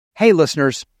Hey,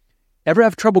 listeners, ever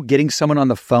have trouble getting someone on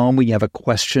the phone when you have a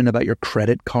question about your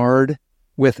credit card?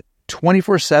 With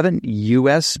 24/7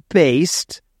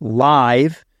 U.S.-based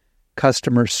live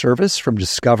customer service from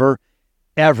Discover,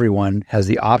 everyone has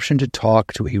the option to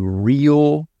talk to a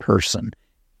real person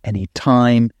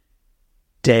anytime,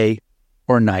 day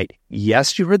or night.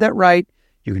 Yes, you heard that right.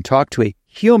 You can talk to a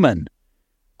human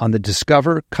on the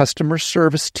Discover customer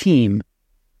service team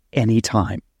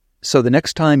anytime. So the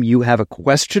next time you have a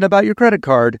question about your credit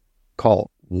card,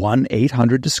 call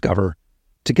 1-800-DISCOVER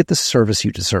to get the service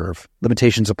you deserve.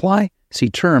 Limitations apply. See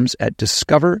terms at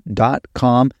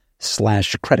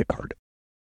discover.com/credit card.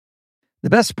 The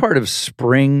best part of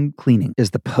spring cleaning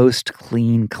is the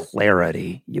post-clean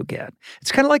clarity you get.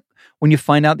 It's kind of like when you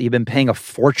find out that you've been paying a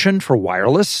fortune for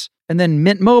wireless, and then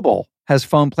Mint Mobile has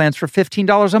phone plans for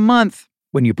 $15 a month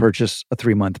when you purchase a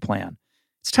 3-month plan.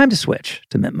 It's time to switch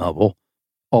to Mint Mobile.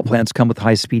 All plans come with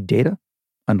high-speed data,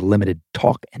 unlimited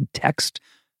talk and text,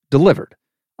 delivered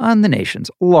on the nation's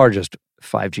largest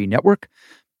 5G network.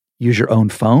 Use your own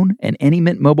phone and any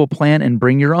Mint Mobile plan and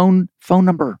bring your own phone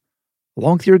number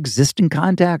along with your existing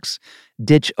contacts.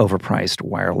 Ditch overpriced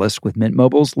wireless with Mint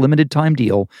Mobile's limited time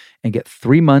deal and get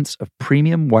 3 months of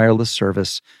premium wireless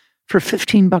service for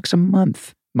 $15 a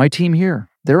month. My team here,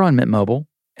 they're on Mint Mobile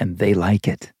and they like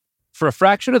it. For a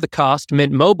fraction of the cost,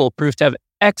 Mint Mobile proved to have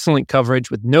excellent coverage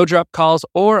with no-drop calls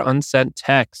or unsent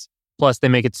texts. Plus, they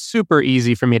make it super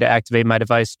easy for me to activate my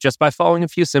device just by following a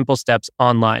few simple steps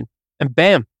online. And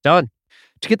bam, done.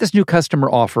 To get this new customer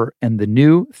offer and the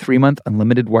new 3-month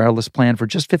unlimited wireless plan for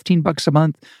just $15 a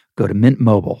month, go to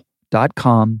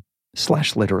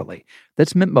mintmobile.com/literally.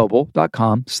 That's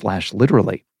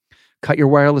mintmobile.com/literally. Cut your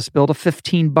wireless bill to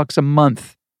 $15 a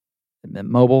month at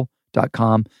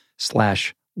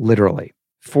mintmobile.com/literally.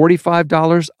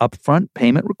 $45 upfront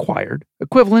payment required,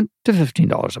 equivalent to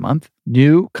 $15 a month.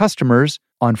 New customers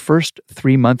on first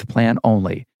 3-month plan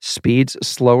only. Speeds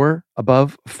slower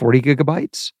above 40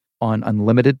 gigabytes on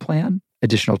unlimited plan.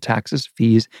 Additional taxes,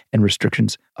 fees, and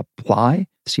restrictions apply.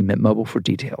 See Mint Mobile for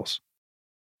details.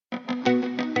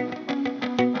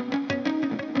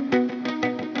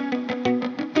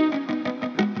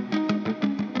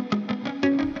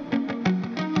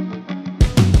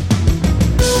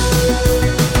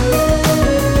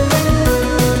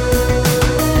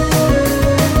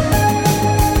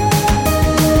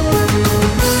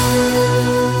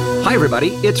 Hi, everybody.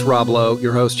 It's Rob Lowe,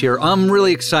 your host here. I'm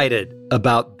really excited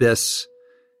about this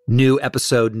new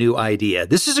episode, new idea.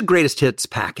 This is a greatest hits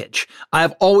package.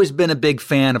 I've always been a big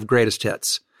fan of greatest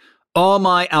hits. All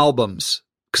my albums,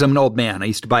 because I'm an old man, I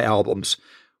used to buy albums,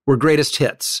 were greatest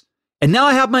hits. And now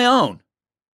I have my own.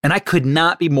 And I could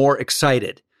not be more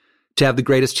excited to have the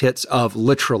greatest hits of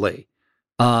literally.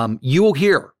 You will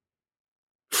hear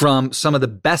from some of the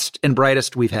best and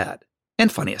brightest we've had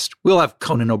and funniest. We'll have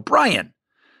Conan O'Brien.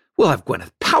 We'll have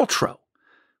Gwyneth Paltrow.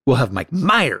 We'll have Mike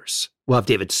Myers. We'll have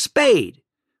David Spade.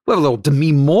 We'll have a little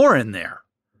Demi Moore in there.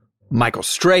 Michael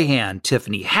Strahan,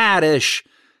 Tiffany Haddish,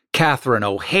 Catherine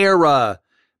O'Hara,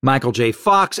 Michael J.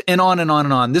 Fox, and on and on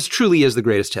and on. This truly is the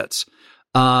greatest hits.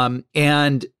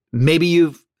 And maybe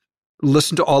you've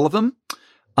listened to all of them,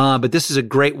 but this is a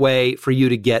great way for you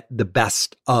to get the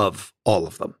best of all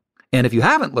of them. And if you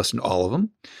haven't listened to all of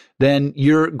them, then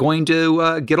you're going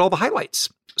to get all the highlights.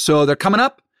 So they're coming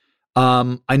up.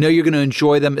 I know you're going to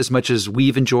enjoy them as much as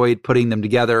we've enjoyed putting them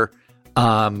together.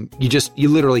 You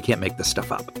literally can't make this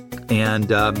stuff up. And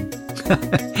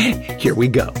here we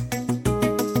go.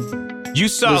 You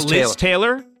saw Liz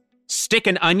Taylor stick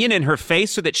an onion in her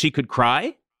face so that she could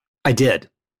cry? I did.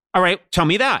 All right, tell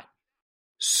me that.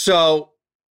 So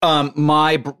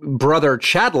my brother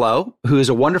Chad Lowe, who is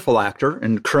a wonderful actor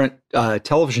and current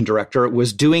television director,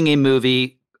 was doing a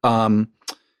movie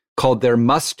called There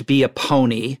Must Be a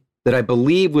Pony that I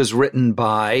believe was written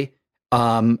by,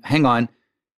 Joan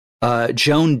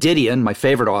Didion, my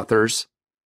favorite author's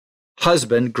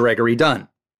husband, Gregory Dunn.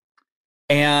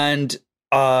 And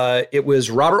it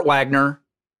was Robert Wagner,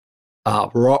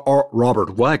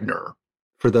 Robert Wagner,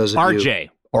 for those of RJ. you.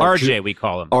 RJ, we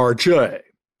call him. RJ.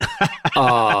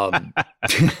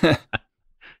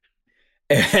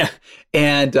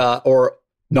 And or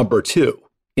number 2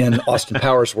 in Austin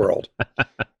Powers world.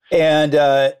 And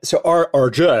so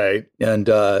RJ and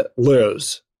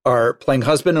Liz are playing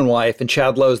husband and wife, and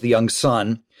Chad Lowe's the young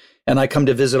son. And I come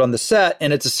to visit on the set,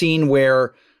 and it's a scene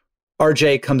where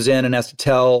RJ comes in and has to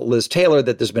tell Liz Taylor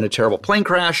that there's been a terrible plane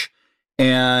crash,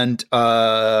 and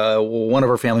one of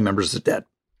her family members is dead.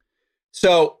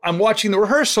 So I'm watching the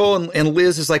rehearsal, and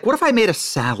Liz is like, what if I made a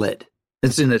salad?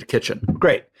 It's in the kitchen.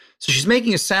 Great. So she's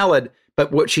making a salad,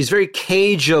 but what she's very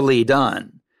cagily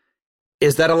done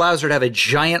is that allows her to have a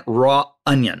giant raw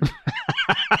onion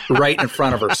right in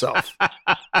front of herself.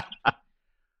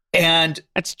 And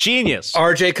that's genius.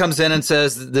 RJ comes in and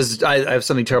says, I have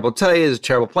something terrible to tell you. There's a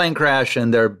terrible plane crash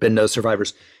and there have been no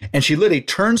survivors. And she literally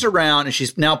turns around and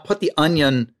she's now put the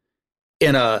onion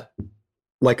in a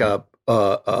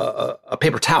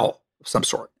paper towel of some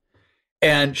sort.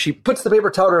 And she puts the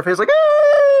paper towel to her face like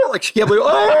she can't believe,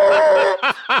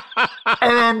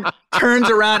 and then turns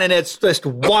around and it's just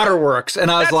waterworks.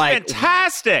 And I was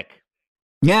fantastic.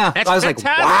 Yeah. That's I was fantastic.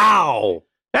 like, wow.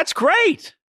 That's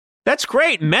great. That's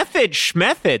great. Method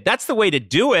schmethod. That's the way to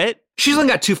do it. She's only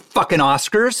got 2 fucking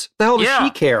Oscars. The hell does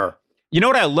she care? You know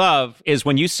what I love is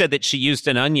when you said that she used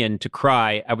an onion to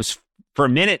cry, I was for a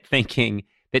minute thinking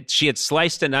that she had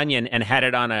sliced an onion and had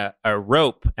it on a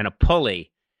rope and a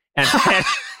pulley. And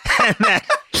that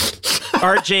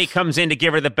RJ comes in to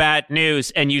give her the bad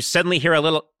news, and you suddenly hear a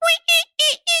little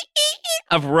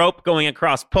of rope going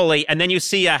across pulley, and then you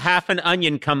see a half an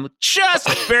onion come just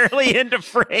barely into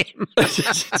frame.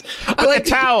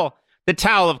 The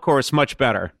towel, of course, much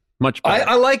better. Much better.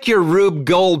 I like your Rube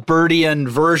Goldbergian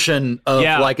version of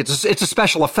it's a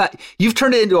special effect. You've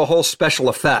turned it into a whole special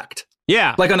effect.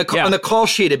 Yeah. Like on the call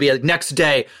sheet, it'd be like next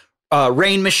day,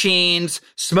 rain machines,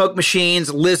 smoke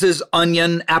machines, Liz's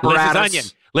onion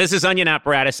apparatus. Liz's onion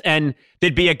apparatus. And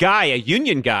there'd be a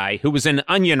union guy who was an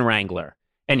onion wrangler.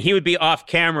 And he would be off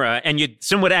camera and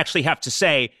someone would actually have to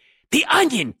say, the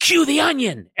onion, cue the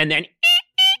onion. And then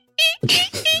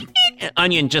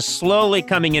onion just slowly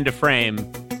coming into frame.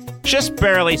 Just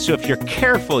barely, so if you're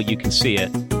careful, you can see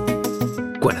it.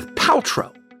 Gwyneth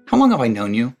Paltrow. How long have I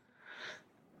known you?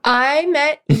 I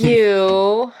met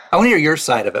you. I want to hear your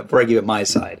side of it before I give it my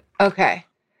side. Okay.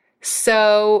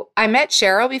 So I met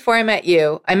Cheryl before I met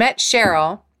you. I met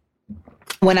Cheryl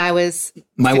when I was...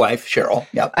 My wife, Cheryl.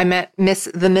 Yep. I met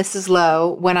Mrs.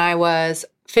 Lowe when I was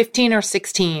 15 or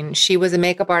 16. She was a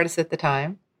makeup artist at the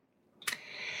time,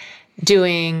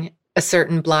 doing a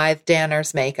certain Blythe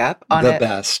Danner's makeup on the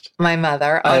best. My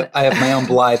mother. I have my own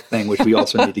Blythe thing, which we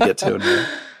also need to get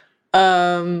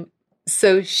to.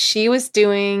 So she was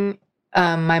doing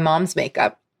my mom's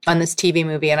makeup on this TV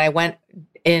movie, and I went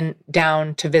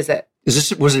down to visit.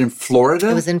 Was it in Florida?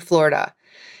 It was in Florida.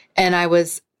 And I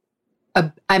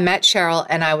met Cheryl,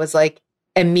 and I was like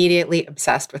immediately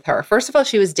obsessed with her. First of all,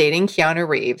 she was dating Keanu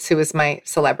Reeves, who was my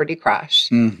celebrity crush.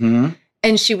 Mm-hmm.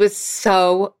 And she was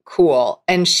so cool.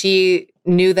 And she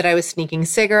knew that I was sneaking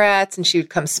cigarettes, and she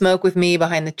would come smoke with me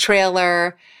behind the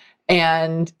trailer.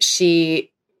 And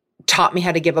she taught me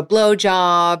how to give a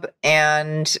blowjob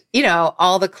and,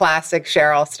 all the classic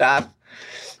Cheryl stuff.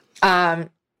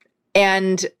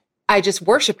 And I just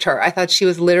worshiped her. I thought she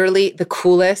was literally the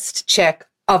coolest chick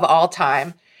of all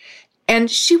time.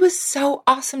 And she was so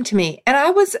awesome to me. And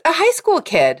I was a high school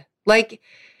kid. Like,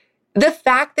 the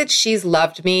fact that she's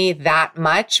loved me that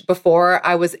much before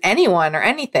I was anyone or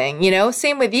anything,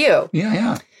 same with you.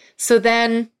 Yeah. So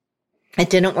then it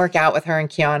didn't work out with her and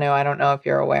Keanu. I don't know if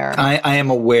you're aware. I am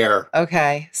aware.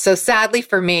 Okay. So sadly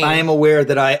for me, I am aware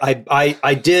that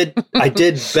I did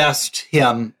best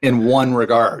him in one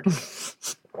regard.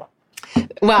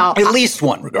 Well, at least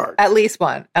one regard. At least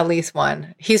one.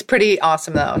 He's pretty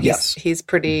awesome though. He's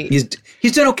pretty.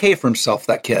 He's done okay for himself,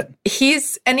 that kid.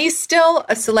 He's still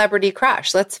a celebrity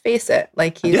crush. Let's face it.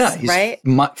 Like he's right.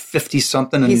 50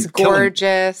 something. He's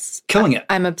gorgeous. Killing it.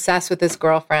 I'm obsessed with his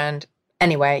girlfriend.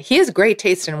 Anyway, he has great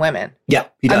taste in women. Yeah,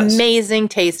 he does. Amazing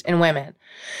taste in women.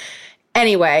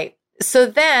 Anyway, so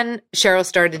then Cheryl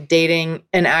started dating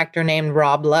an actor named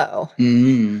Rob Lowe,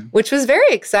 which was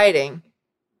very exciting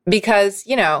because,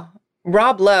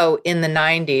 Rob Lowe in the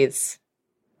 90s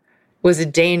was a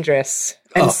dangerous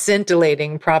and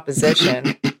scintillating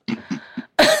proposition.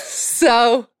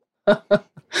 So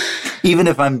even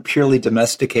if I'm purely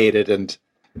domesticated and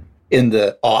in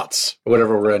the aughts,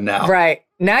 whatever we're in now. Right.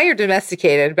 Now you're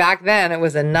domesticated. Back then, it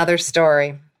was another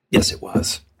story. Yes, it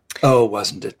was. Oh,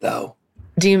 wasn't it, though?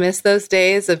 Do you miss those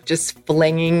days of just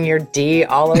flinging your D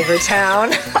all over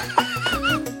town?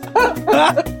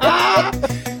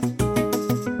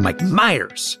 Mike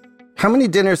Myers. How many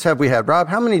dinners have we had? Rob,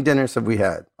 how many dinners have we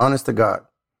had? Honest to God.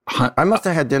 I must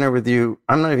have had dinner with you,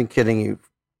 I'm not even kidding you,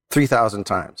 3,000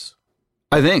 times.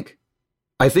 I think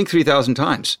 3,000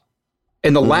 times.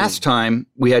 And the last time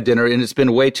we had dinner, and it's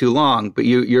been way too long, but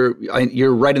you're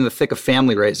right in the thick of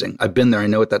family raising. I've been there. I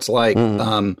know what that's like.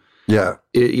 It's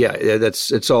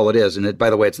all it is. And by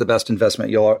the way, it's the best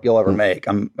investment you'll ever make.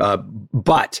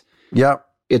 But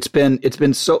it's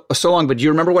been so long. But do you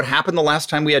remember what happened the last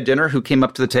time we had dinner? Who came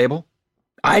up to the table?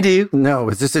 I do. No,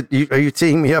 is this it? Are you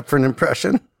teeing me up for an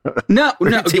impression? No.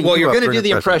 Well, you're going to do the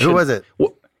impression. Who was it?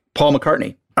 Paul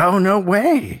McCartney. Oh, no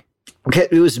way. Okay,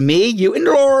 it was me, you, and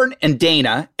Lauren, and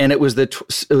Dana, and it was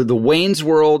the Wayne's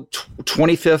World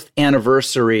 25th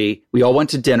anniversary. We all went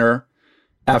to dinner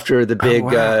after the big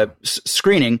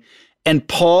screening, and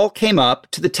Paul came up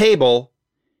to the table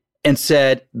and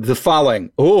said the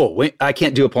following. Oh, wait, I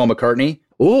can't do a Paul McCartney.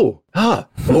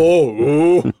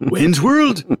 Wayne's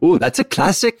World. Oh, that's a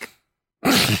classic.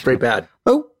 Very bad.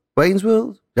 Oh, Wayne's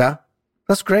World. Yeah,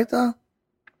 that's great, though.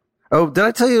 Oh, did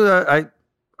I tell you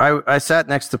I sat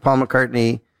next to Paul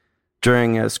McCartney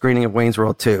during a screening of Wayne's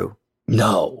World 2.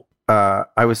 No.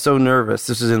 I was so nervous.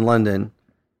 This was in London.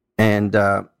 And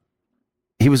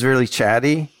he was really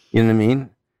chatty. You know what I mean?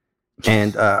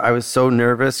 And I was so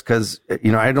nervous because,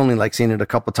 I'd only seen it a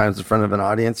couple times in front of an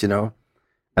audience, And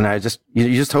I just,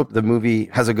 you just hope the movie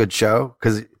has a good show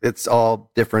because it's all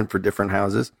different for different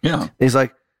houses. Yeah. And he's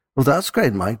like, well, that's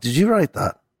great, Mike. Did you write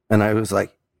that? And I was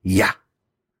like, yeah.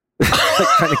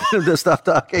 Trying to get him to stop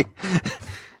talking.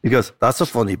 He goes, that's a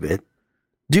funny bit.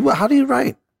 How do you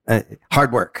write?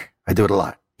 Hard work. I do it a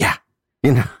lot. Yeah.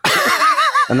 And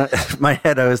in my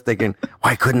head, I was thinking,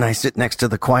 why couldn't I sit next to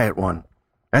the quiet one?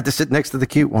 I had to sit next to the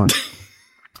cute one.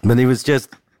 But he was just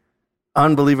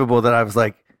unbelievable that I was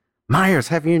like, Myers,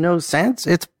 have you no sense?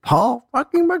 It's Paul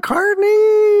fucking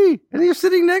McCartney. And you're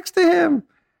sitting next to him.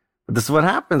 But this is what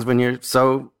happens when you're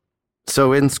so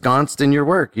ensconced in your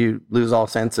work. You lose all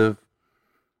sense of,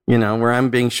 where I'm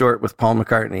being short with Paul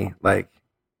McCartney,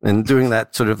 and doing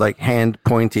that sort of hand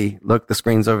pointy, look, the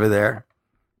screen's over there.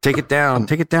 Take it down,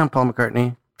 Paul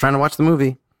McCartney. Trying to watch the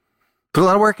movie. Put a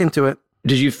lot of work into it.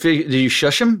 Did you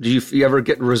shush him? Did you ever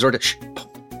get resort to shh?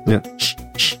 Yeah.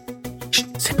 Shh.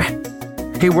 Sit back.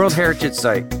 Hey, World Heritage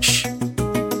Site. Shh.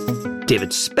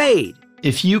 David Spade.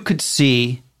 If you could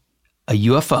see a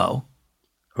UFO,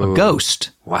 a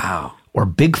ghost, wow, or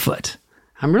Bigfoot.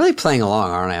 I'm really playing along,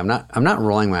 aren't I? I'm not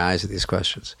rolling my eyes at these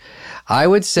questions. I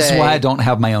would say this is why I don't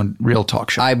have my own real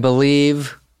talk show. I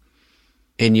believe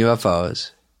in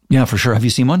UFOs. Yeah, for sure. Have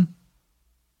you seen one?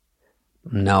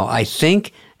 No, I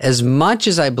think as much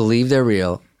as I believe they're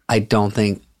real, I don't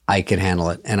think I can handle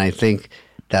it. And I think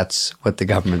that's what the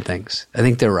government thinks. I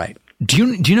think they're right. Do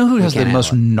you know who has the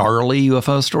most gnarly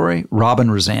UFO story? Robin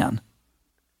Roseanne.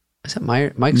 Is that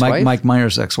Mike's wife? Mike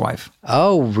Myers' ex-wife.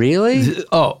 Oh, really?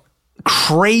 Oh,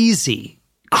 crazy.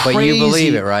 But you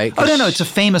believe it, right? Oh, no. It's a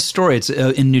famous story. It's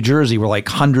in New Jersey where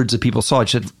hundreds of people saw it.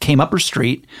 She came up her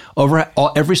street,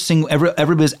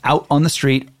 everybody's out on the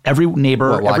street, every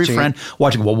neighbor, every friend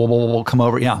watching, whoa, come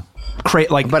over. Yeah.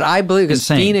 But I believe because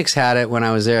Phoenix had it when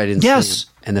I was there. I didn't see it.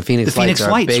 And the Phoenix Lights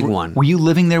are a big one. Were you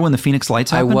living there when the Phoenix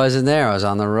Lights happened? I wasn't there. I was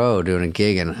on the road doing a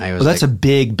gig, and I was. Well, that's a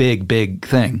big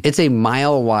thing. It's a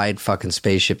mile-wide fucking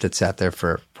spaceship that sat there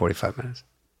for 45 minutes.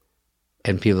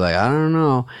 And people are like, I don't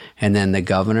know. And then the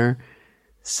governor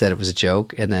said it was a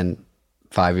joke. And then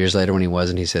 5 years later when he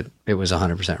wasn't, he said it was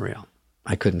 100% real.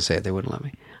 I couldn't say it. They wouldn't let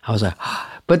me. I was like,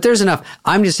 but there's enough.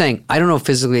 I'm just saying, I don't know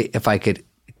physically if I could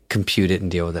compute it and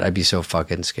deal with it. I'd be so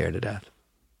fucking scared to death.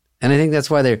 And I think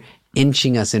that's why they're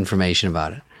inching us information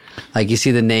about it. You see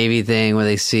the Navy thing where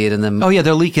they see it and then... Oh, yeah,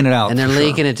 they're leaking it out. And they're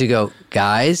leaking it to go,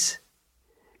 guys,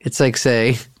 it's like,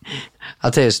 say,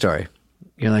 I'll tell you a story.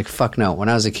 You're like, fuck no. When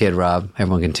I was a kid, Rob,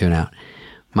 everyone can tune out.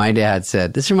 My dad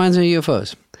said, this reminds me of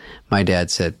UFOs. My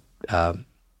dad said, do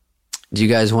you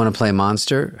guys want to play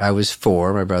Monster? I was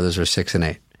 4. My brothers were 6 and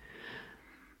 8.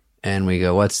 And we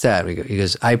go, what's that? He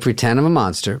goes, I pretend I'm a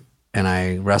monster and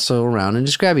I wrestle around and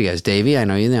just grab you guys. Davey, I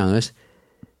know you're the youngest.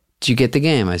 Did you get the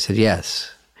game? I said,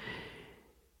 yes.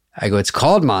 I go, it's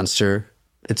called Monster.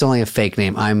 It's only a fake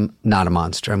name. I'm not a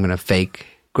monster. I'm going to fake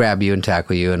grab you and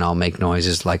tackle you and I'll make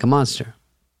noises like a monster.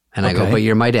 And I go, but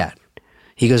you're my dad.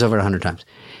 He goes over it 100 times.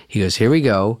 He goes, here we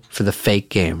go for the fake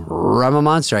game. I'm a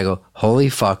monster. I go, holy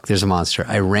fuck, there's a monster.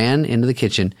 I ran into the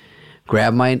kitchen,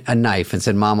 grabbed a knife and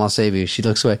said, Mom, I'll save you. She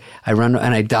looks away. I run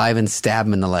and I dive and stab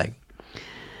him in the leg.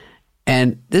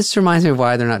 And this reminds me of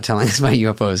why they're not telling us about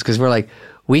UFOs. Because we're like,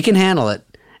 we can handle it.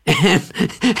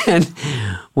 And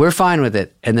we're fine with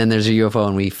it. And then there's a UFO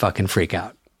and we fucking freak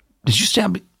out. Did you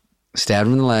stab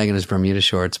him in the leg in his Bermuda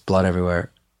shorts, blood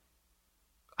everywhere.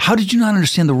 How did you not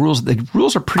understand the rules? The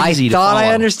rules are pretty easy to follow. I thought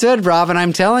I understood, Rob, and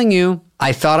I'm telling you,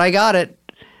 I thought I got it.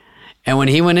 And when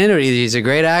he went into it, he's a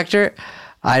great actor.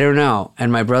 I don't know.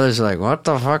 And my brothers are like, what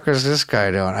the fuck is this guy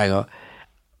doing? I go,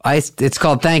 it's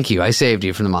called Thank You. I saved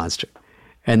you from the monster.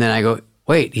 And then I go,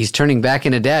 wait, he's turning back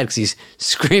into dad because he's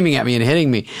screaming at me and hitting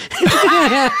me.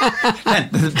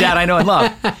 Dad, I know and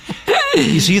love.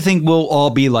 So you think we'll all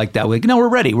be like that? No, we're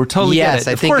ready. We're totally yes.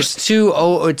 get it. I think it's too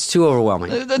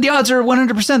overwhelming. The odds are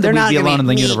 100% that we'd be alone in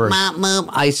the universe.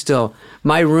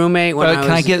 My roommate.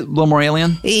 Can I get a little more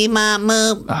alien?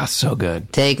 Ah, so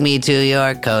good. Take me to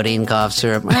your codeine cough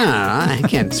syrup. I don't know. I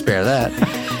can't spare that.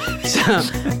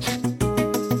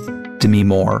 Demi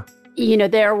Moore.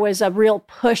 There was a real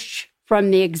push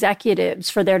from the executives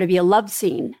for there to be a love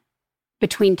scene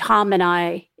between Tom and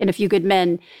I in A Few Good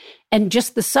Men. And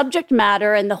just the subject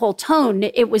matter and the whole tone,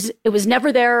 it was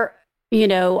never there,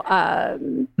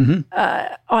 on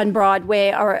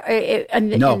Broadway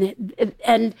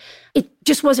and it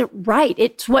just wasn't right.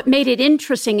 It's what made it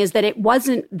interesting is that it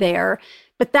wasn't there,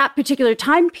 but that particular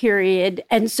time period.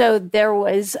 And so there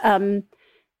was an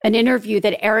interview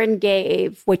that Aaron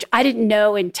gave, which I didn't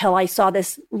know until I saw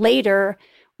this later,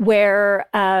 where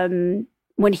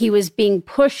when he was being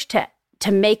pushed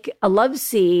to make a love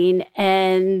scene,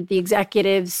 and the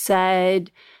executives said,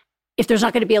 if there's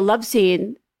not going to be a love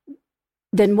scene,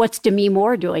 then what's Demi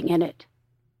Moore doing in it?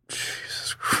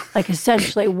 Jesus Christ. Like,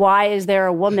 essentially, why is there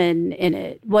a woman in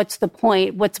it? What's the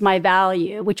point? What's my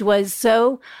value? Which was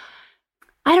so,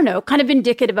 I don't know, kind of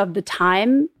indicative of the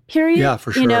time period. Yeah,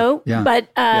 for sure. Yeah. But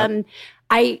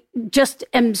I just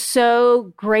am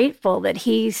so grateful that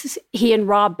he and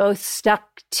Rob both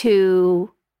stuck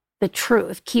to the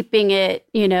truth, keeping it,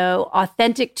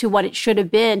 authentic to what it should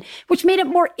have been, which made it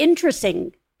more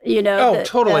interesting,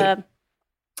 totally.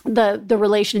 The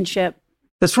relationship.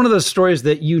 That's one of those stories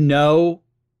that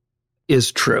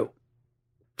is true.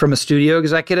 From a studio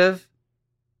executive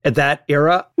at that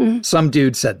era, some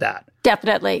dude said that.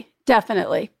 Definitely.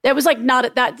 It was like not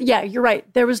at that. Yeah, you're right.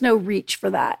 There was no reach for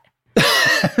that.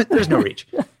 There's no reach.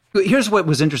 Here's what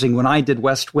was interesting. When I did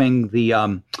West Wing,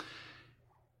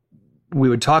 we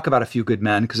would talk about A Few Good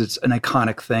Men because it's an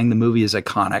iconic thing. The movie is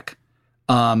iconic.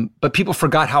 But people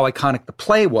forgot how iconic the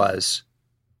play was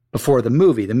before the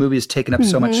movie. The movie has taken up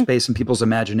so much space in people's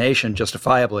imagination,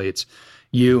 justifiably. It's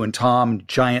you and Tom,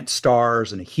 giant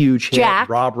stars, and a huge hit. Jack.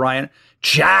 Rob Ryan.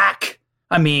 Jack!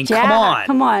 I mean,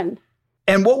 come on.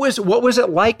 And what was it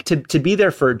like to be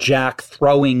there for Jack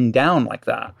throwing down like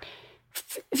that?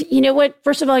 You know what?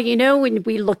 First of all, when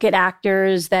we look at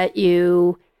actors that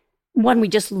we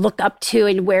just look up to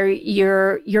and where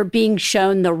you're being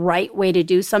shown the right way to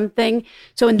do something.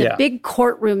 So in the big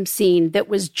courtroom scene that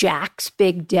was Jack's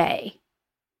big day,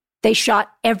 they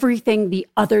shot everything the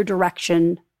other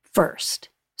direction first.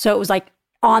 So it was like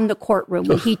on the courtroom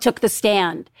when he took the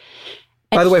stand.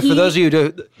 And by the way, for those of you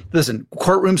who listen,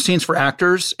 courtroom scenes for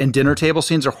actors and dinner table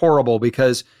scenes are horrible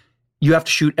because you have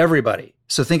to shoot everybody.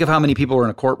 So think of how many people are in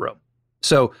a courtroom.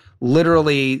 So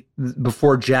literally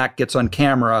before Jack gets on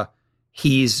camera,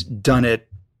 he's done it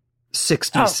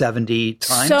 60, 70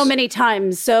 times. So many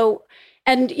times. So,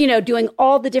 and, doing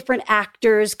all the different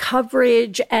actors,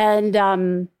 coverage,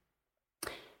 and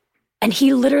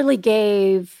he literally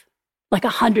gave like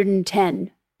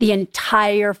 110 the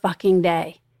entire fucking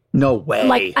day. No way.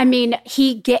 Like, I mean,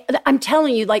 I'm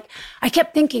telling you, like, I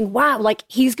kept thinking, wow, like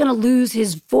he's going to lose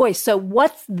his voice. So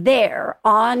what's there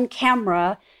on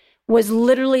camera was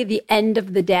literally the end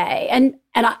of the day. And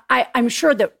I'm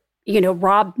sure that,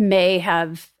 Rob may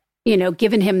have,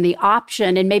 given him the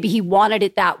option, and maybe he wanted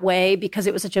it that way because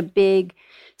it was such a big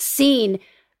scene.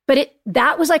 But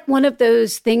that was like one of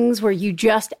those things where you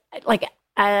just like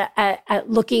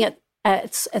looking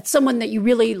at someone that you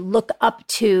really look up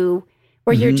to,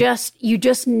 where you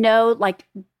just know, like,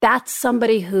 that's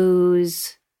somebody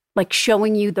who's like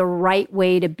showing you the right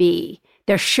way to be.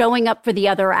 They're showing up for the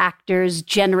other actors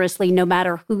generously, no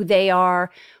matter who they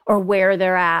are or where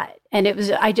they're at. And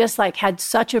I just like had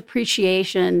such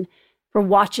appreciation for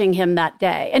watching him that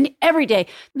day. And every day,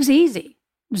 it was easy.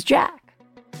 It was Jack.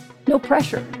 No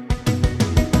pressure.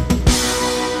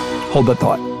 Hold that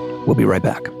thought. We'll be right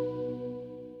back.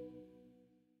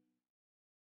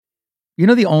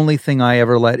 The only thing I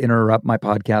ever let interrupt my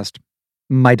podcast?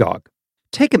 My dog.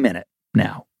 Take a minute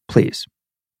now, please.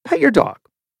 Pet your dog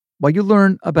while you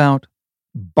learn about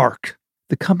Bark,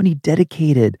 the company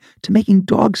dedicated to making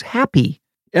dogs happy.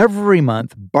 Every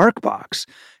month, BarkBox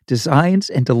designs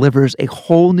and delivers a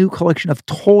whole new collection of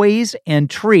toys and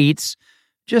treats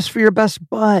just for your best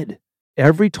bud.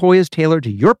 Every toy is tailored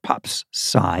to your pup's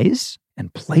size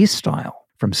and play style.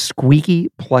 From squeaky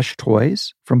plush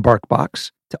toys from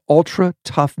BarkBox to ultra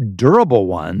tough durable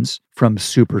ones from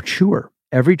Super Chewer.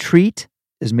 Every treat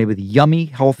is made with yummy,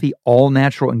 healthy,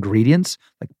 all-natural ingredients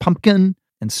like pumpkin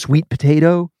and sweet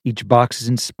potato. Each box is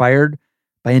inspired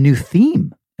by a new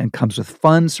theme and comes with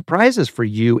fun surprises for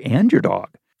you and your dog.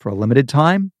 For a limited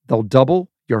time, they'll double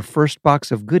your first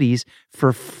box of goodies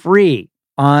for free.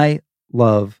 I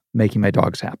love making my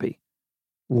dogs happy.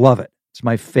 Love it. It's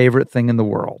my favorite thing in the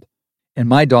world. And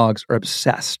my dogs are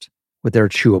obsessed with their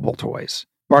chewable toys.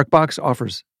 BarkBox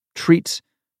offers treats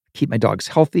that keep my dogs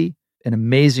healthy and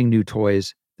amazing new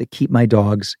toys that keep my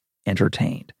dogs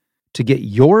entertained. To get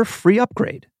your free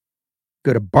upgrade,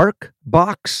 go to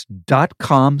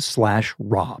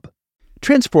barkbox.com/Rob.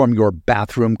 Transform your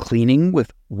bathroom cleaning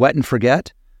with Wet and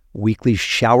Forget weekly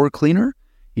shower cleaner.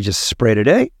 You just spray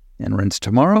today and rinse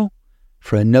tomorrow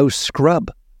for a no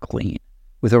scrub clean.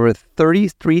 With over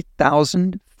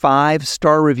 33,000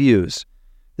 5-star reviews,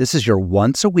 this is your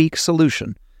once-a-week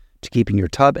solution to keeping your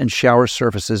tub and shower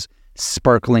surfaces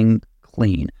sparkling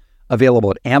clean.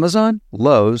 Available at Amazon,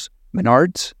 Lowe's,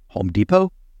 Menards, Home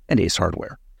Depot, and Ace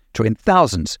Hardware. Join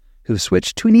thousands who've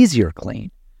switched to an easier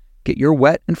clean. Get your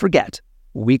Wet and Forget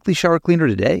weekly shower cleaner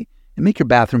today and make your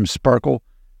bathroom sparkle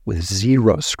with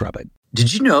zero scrubbing.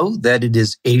 Did you know that it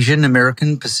is Asian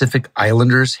American Pacific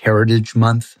Islanders Heritage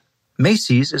Month?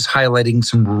 Macy's is highlighting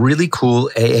some really cool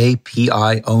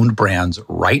AAPI-owned brands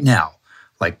right now,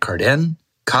 like Cardin,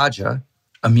 Kaja,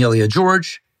 Amelia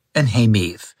George, and Hey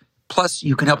Meave. Plus,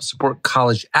 you can help support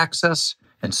college access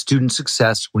and student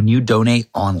success when you donate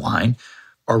online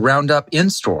or round up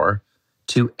in-store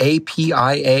to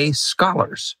APIA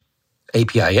Scholars.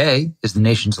 APIA is the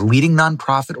nation's leading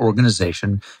nonprofit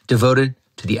organization devoted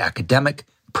to the academic,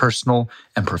 personal,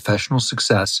 and professional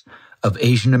success of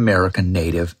Asian American,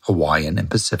 Native, Hawaiian, and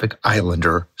Pacific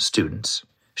Islander students.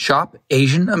 Shop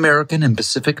Asian American and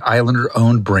Pacific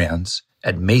Islander-owned brands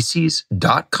at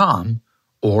Macy's.com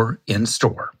or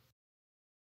in-store.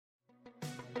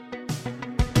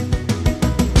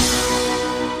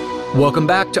 Welcome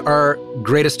back to our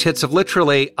greatest hits of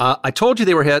literally. I told you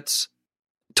they were hits.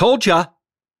 Told ya.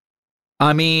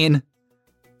 I mean,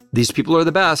 these people are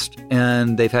the best,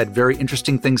 and they've had very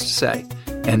interesting things to say.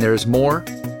 And there's more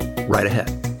right ahead.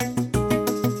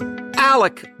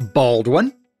 Alec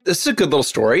Baldwin. This is a good little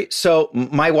story. So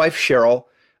my wife, Cheryl,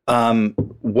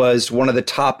 was one of the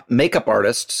top makeup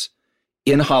artists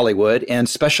in Hollywood and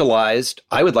specialized,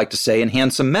 I would like to say, in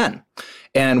handsome men.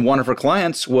 And one of her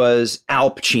clients was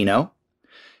Al Pacino,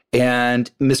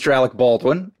 and Mr. Alec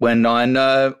Baldwin went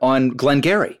on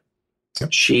Glengarry.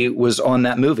 Yep. She was on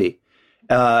that movie.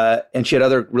 And she had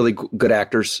other really good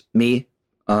actors, me,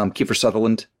 Kiefer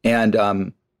Sutherland, and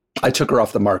I took her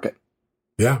off the market.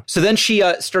 Yeah. So then she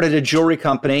started a jewelry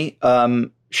company,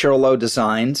 Cheryl Lowe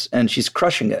Designs, and she's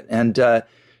crushing it. And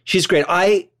she's great.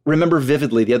 I remember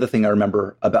vividly, the other thing I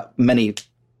remember about many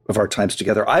of our times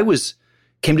together,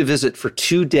 came to visit for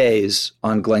 2 days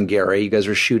on Glengarry. You guys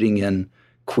were shooting in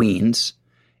Queens,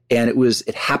 and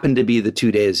it happened to be the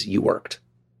 2 days you worked.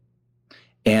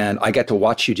 And I got to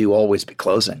watch you do Always Be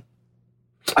Closing.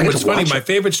 What's funny, my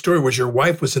favorite story was your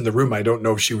wife was in the room. I don't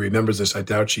know if she remembers this. I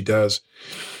doubt she does.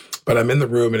 But I'm in the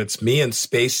room, and it's me and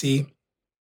Spacey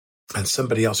and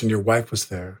somebody else, and your wife was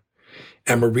there.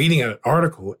 And we're reading an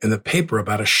article in the paper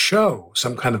about a show,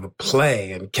 some kind of a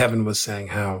play. And Kevin was saying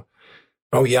how,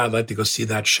 oh, yeah, I'd like to go see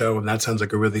that show. And that sounds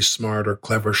like a really smart or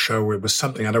clever show. Or it was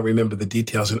something, I don't remember the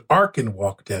details. And Arkin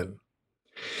walked in.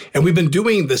 And we've been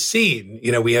doing the scene.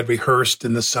 You know, we had rehearsed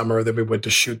in the summer, then we went to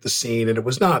shoot the scene. And it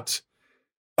was not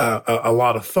a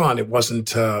lot of fun. It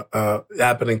wasn't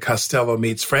Abbott and Costello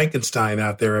meets Frankenstein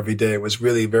out there every day. It was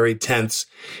really very tense.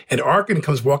 And Arkin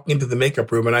comes walking into the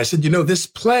makeup room. And I said, this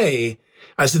play,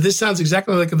 I said, this sounds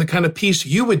exactly like the kind of piece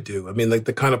you would do. I mean, like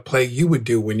the kind of play you would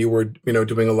do when you were,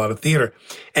 doing a lot of theater.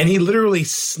 And he literally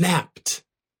snapped.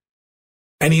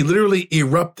 And he literally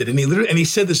erupted. And he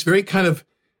said this very kind of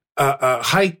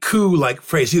haiku-like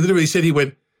phrase. He literally said, he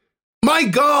went, "My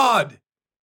God,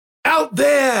 out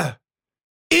there,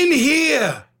 in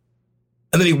here."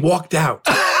 And then he walked out.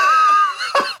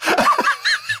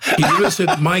 He literally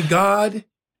said, "My God,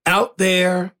 out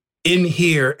there, in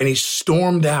here." And he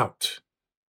stormed out.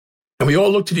 And we all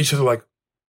looked at each other like,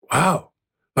 wow.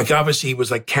 Like, obviously, he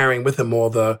was like carrying with him all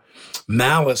the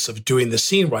malice of doing the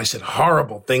scene where I said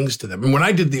horrible things to them. And when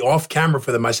I did the off camera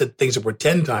for them, I said things that were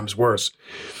 10 times worse.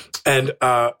 And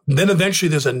then eventually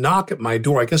there's a knock at my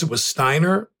door. I guess it was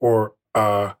Steiner or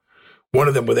one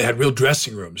of them where they had real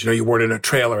dressing rooms. You weren't in a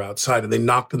trailer outside. And they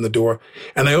knocked on the door.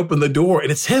 And I opened the door,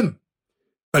 and it's him.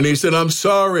 And he said, "I'm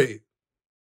sorry.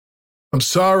 I'm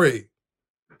sorry."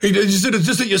 He said, "It's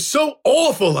just that you're so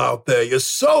awful out there. You're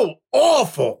so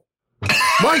awful.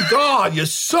 My God, you're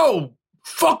so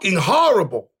fucking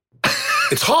horrible.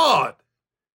 It's hard."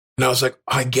 And I was like,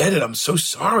 "I get it. I'm so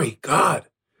sorry. God."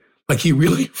 Like, he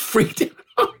really freaked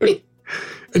out.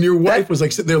 And your wife was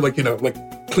like sitting there, like,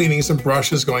 like cleaning some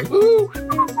brushes going, ooh.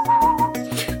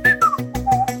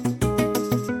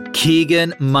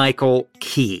 Keegan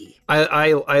Michael-Key.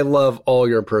 I love all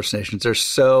your impersonations. There's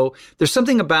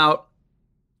something about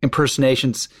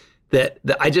impersonations that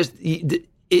I just, I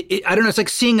don't know. It's like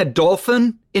seeing a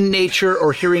dolphin in nature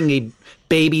or hearing a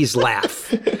baby's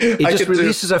laugh. It just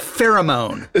releases a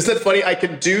pheromone. Isn't that funny? I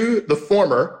can do the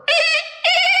former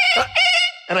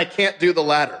and I can't do the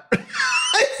latter.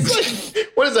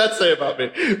 What does that say about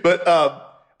me? But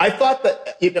I thought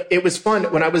that it was fun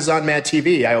when I was on Mad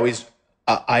TV. I always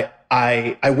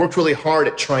I worked really hard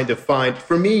at trying to find.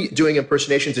 For me, doing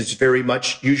impersonations is very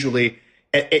much usually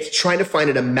it's trying to find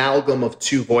an amalgam of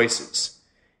two voices,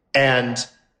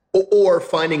 or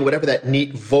finding whatever that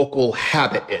neat vocal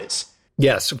habit is.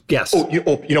 Yes. Oh, you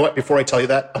know what? Before I tell you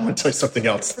that, I want to tell you something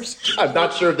else. I'm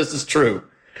not sure if this is true.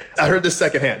 I heard this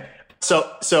secondhand.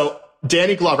 So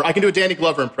Danny Glover, I can do a Danny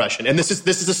Glover impression, and this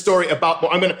is a story about.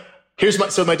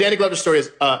 My Danny Glover story is.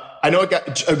 I know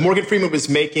Morgan Freeman was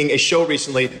making a show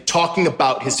recently talking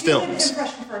about his films,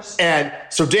 and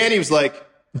so Danny was going.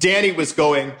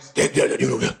 Oh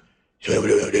yeah.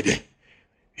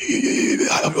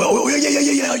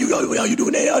 How you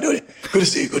doing there? Good to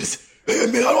see you. Good to see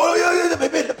you. Oh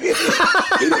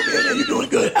yeah. You doing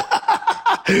good?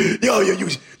 Yo,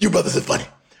 you brothers are funny.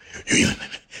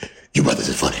 You brothers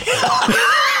are funny.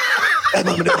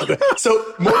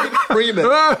 So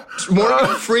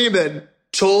Morgan Freeman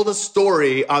told a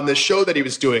story on the show that he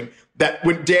was doing that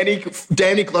when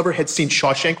Danny Glover had seen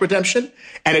Shawshank Redemption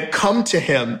and had come to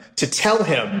him to tell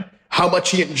him how much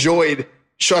he enjoyed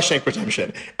Shawshank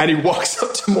Redemption, and he walks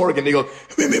up to Morgan and he goes,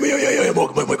 Morgan,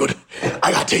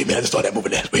 I gotta tell you, man, I just saw that movie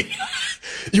last week.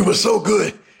 You were so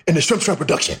good in the Shrimp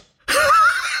production.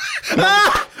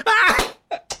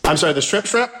 I'm sorry, the Shrimp?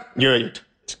 You're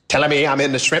telling me I'm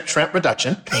in the Shrimp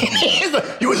production?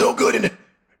 You were so good in the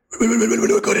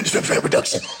Shrimp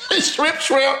production. Shrimp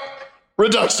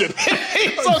reduction.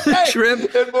 It's okay.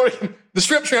 Shrimp. And Morgan, the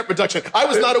Shrimp production. I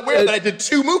was not aware that I did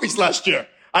 2 movies last year.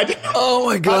 I did. Oh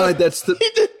my God, that's the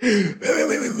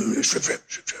Shrimp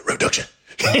reduction.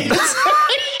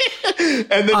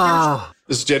 And then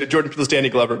this is Jordan Peele's Danny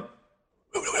Glover.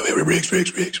 Riggs.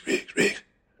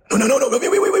 No.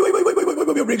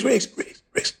 Wait.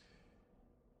 Riggs.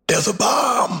 There's a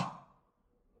bomb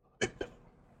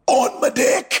on my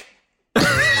deck.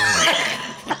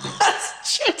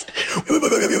 Shit. Wait.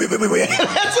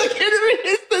 That's like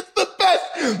that's the best.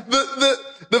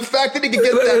 The fact that he can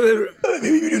get that.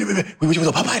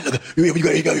 Popeye, look, you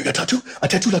got a tattoo? A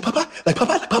tattoo like Popeye?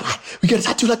 We got a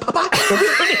tattoo like Popeye?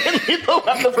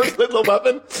 The first Little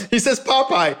Weapon. He says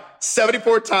Popeye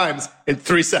 74 times in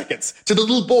 3 seconds to the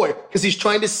little boy because he's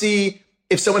trying to see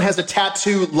if someone has a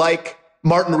tattoo like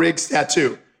Martin Riggs'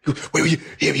 tattoo. Wait,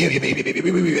 here,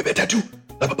 tattoo.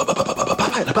 Like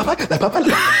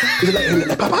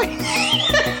Popeye?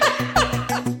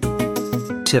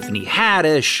 Tiffany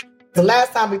Haddish. The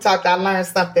last time we talked, I learned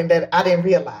something that I didn't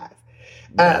realize.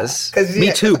 Yes.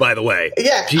 Me too, by the way.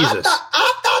 Yeah. Jesus.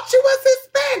 I thought you was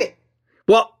Hispanic.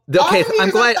 Well, okay,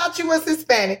 I'm glad. I thought you was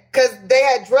Hispanic because they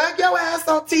had drug your ass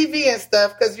on TV and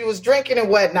stuff because you was drinking and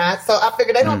whatnot. So I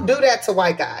figured they don't do that to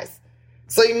white guys.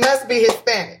 So you must be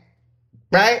Hispanic,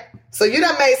 right? So you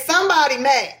done made somebody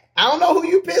mad. I don't know who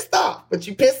you pissed off, but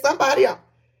you pissed somebody off.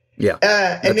 Yeah.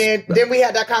 And then we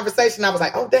had that conversation. I was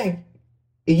like, oh, dang.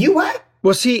 You what?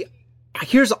 Well, see,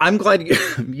 I'm glad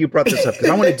you brought this up because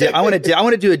I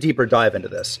want to do a deeper dive into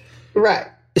this. Right.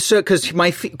 So,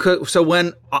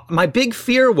 when my big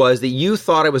fear was that you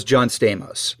thought I was John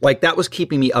Stamos, like that was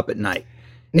keeping me up at night.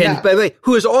 And by the way,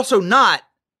 who is also not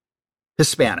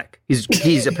Hispanic.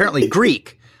 He's apparently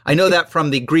Greek. I know that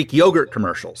from the Greek yogurt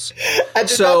commercials. I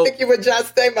did not think you were John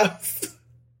Stamos.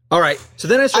 All right. So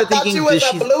then I started thinking, you was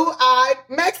a blue-eyed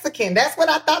Mexican. That's what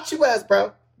I thought you was,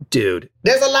 bro. Dude.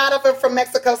 There's a lot of them from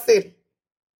Mexico City.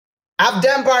 I've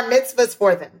done bar mitzvahs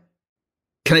for them.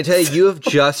 Can I tell you have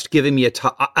just given me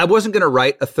I wasn't going to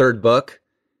write a third book,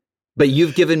 but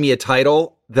you've given me a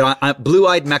title that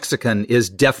Blue-Eyed Mexican is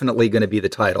definitely going to be the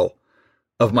title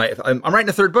of I'm writing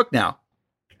a third book now.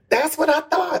 That's what I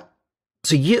thought.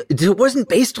 So it wasn't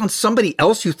based on somebody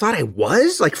else you thought I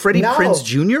was? Like Freddie Prinze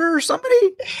Jr. or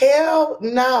somebody? Hell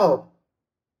no.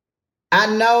 I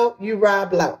know you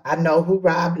Rob Lowe. I know who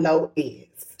Rob Lowe is.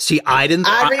 See, I didn't.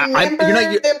 I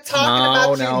remember them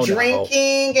talking about you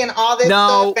drinking and all this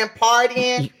stuff and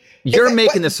partying. You're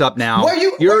making this up now.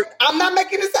 I'm not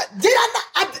making this up. Did I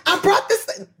not? I brought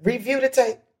this. Review the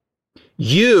tape.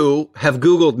 You have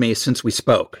Googled me since we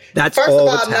spoke. That's all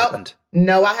that's happened.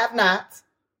 No, I have not.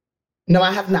 No,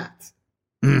 I have not.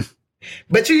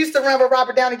 But you used to run with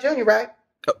Robert Downey Jr., right?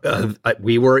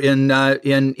 We were in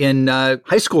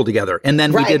high school together, and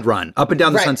then we did run up and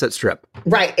down the Sunset Strip.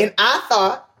 Right, and I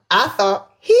thought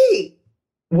he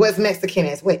was Mexican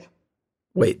as well.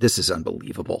 Wait, this is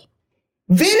unbelievable.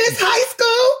 Venice High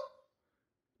School?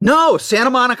 No, Santa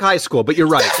Monica High School, but you're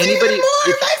right. That's even more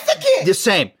Mexican. The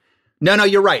same. No,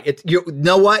 you're right. You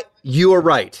know what? You are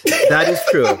right. That is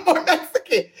true. More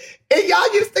Mexican. And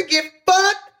y'all used to get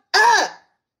fucked up.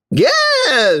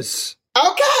 Yes.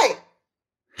 Okay.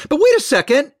 But wait a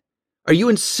second. Are you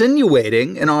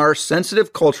insinuating in our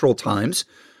sensitive cultural times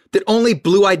that only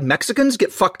blue-eyed Mexicans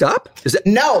get fucked up? Is that?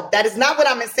 No, that is not what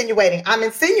I'm insinuating. I'm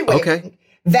insinuating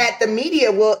that the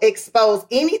media will expose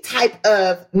any type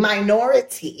of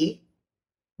minority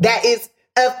that is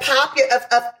popular,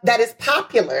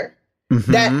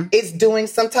 that is doing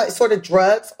some sort of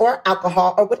drugs or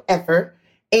alcohol or whatever,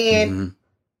 and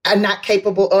are not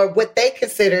capable, or what they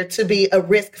consider to be a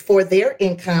risk for their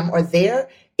income or their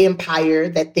empire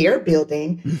that they're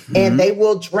building, and they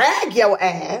will drag your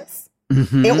ass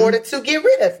in order to get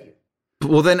rid of you.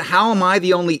 Well, then how am I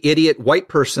the only idiot white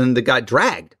person that got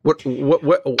dragged? What? I don't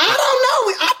know.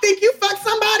 I think you fucked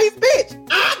somebody's bitch.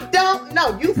 I don't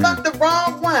know. You fucked the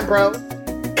wrong one, bro.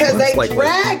 Because they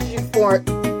dragged you for it.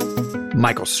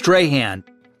 Michael Strahan.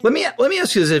 Let me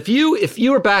ask you this: if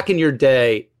you were back in your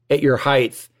day at your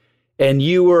height, and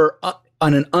you were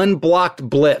on an unblocked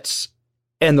blitz,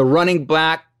 and the running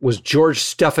back was George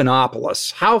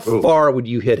Stephanopoulos, how far would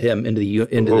you hit him into the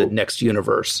next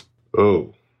universe?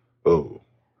 Oh.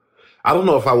 I don't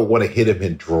know if I would want to hit him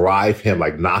and drive him,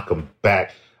 like knock him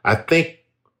back. I think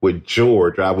with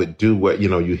George, I would do what,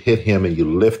 you hit him and you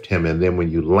lift him. And then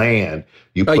when you land,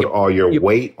 you put all your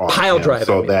weight on pile him. Drive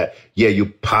so that, you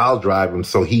pile drive him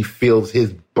so he feels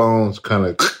his bones kind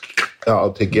of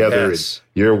all together and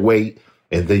your weight.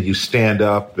 And then you stand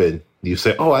up and you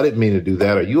say, oh, I didn't mean to do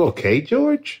that. Are you okay,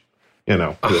 George?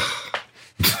 How...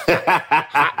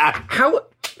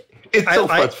 It's so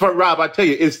fun. Rob, I tell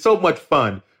you, it's so much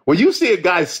fun. When you see a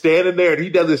guy standing there and he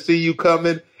doesn't see you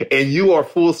coming and you are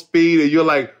full speed and you're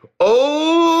like,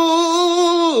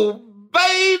 oh,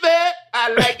 baby,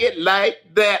 I like it like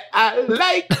that. I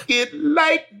like it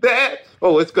like that.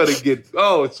 Oh, it's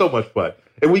so much fun.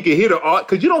 And we can hear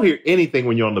because you don't hear anything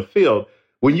when you're on the field.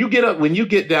 When you get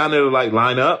down there to like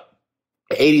line up,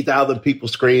 80,000 people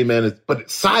screaming, but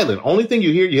it's silent. Only thing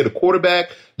you hear the quarterback.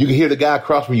 You can hear the guy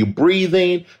across from you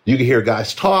breathing. You can hear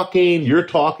guys talking. You're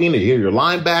talking. You hear your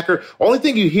linebacker. Only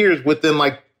thing you hear is within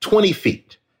like 20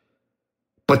 feet.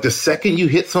 But the second you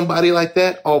hit somebody like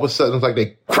that, all of a sudden it's like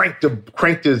they cranked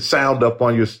the sound up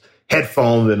on your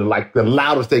headphones and like the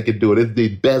loudest they could do it. It's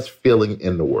the best feeling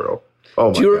in the world.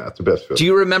 Oh my God, it's the best feeling. Do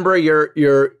you remember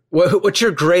what's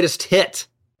your greatest hit?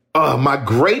 My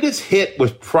greatest hit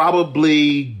was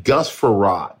probably Gus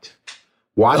Frerotte.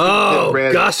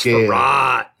 Gus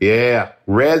Frerotte. Yeah,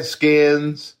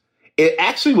 Redskins. It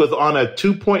actually was on a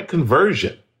 2-point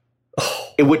conversion.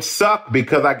 It would suck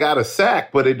because I got a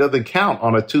sack, but it doesn't count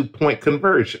on a 2-point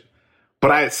conversion.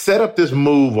 But I had set up this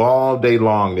move all day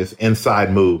long, this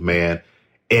inside move, man.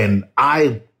 And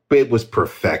it was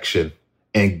perfection.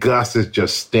 And Gus is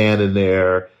just standing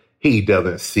there. He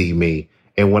doesn't see me.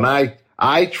 And when I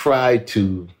try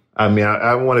to,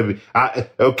 I want to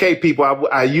be, people,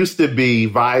 I used to be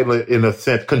violent in a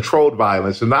sense, controlled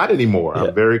violence, and not anymore. Yeah.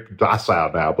 I'm very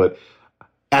docile now. But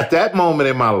at that moment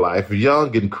in my life,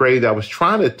 young and crazy, I was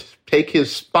trying to take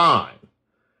his spine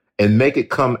and make it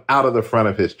come out of the front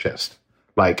of his chest.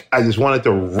 Like, I just wanted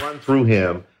to run through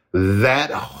him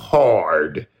that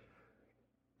hard.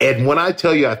 And when I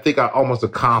tell you, I think I almost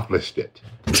accomplished it.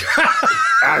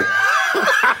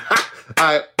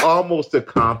 I almost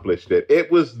accomplished it. It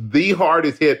was the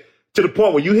hardest hit, to the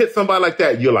point when you hit somebody like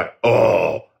that, you're like,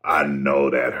 oh, I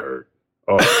know that hurt.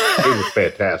 Oh, it was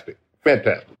fantastic.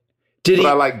 Fantastic. He's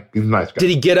a nice guy. Did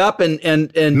he get up and he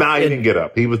didn't get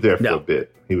up. He was there for a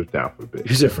bit. He was down for a bit.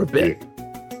 He was there for a bit.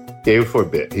 Yeah, for a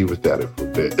bit. He was down there for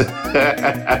a bit.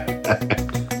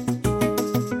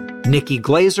 Nikki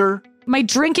Glazer. My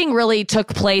drinking really took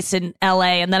place in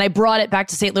LA, and then I brought it back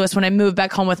to St. Louis when I moved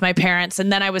back home with my parents,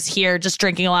 and then I was here just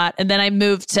drinking a lot, and then I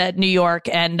moved to New York,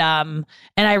 and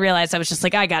I realized I was just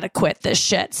like, I gotta quit this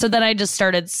shit. So then I just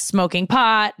started smoking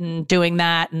pot and doing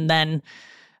that, and then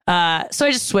so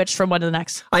I just switched from one to the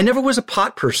next. I never was a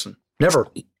pot person. Never.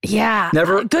 Yeah.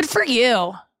 Never. Good for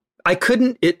you. I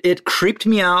couldn't. It creeped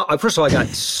me out. First of all, I got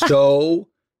so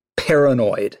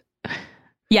paranoid.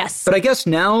 Yes. But I guess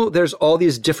now there's all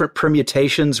these different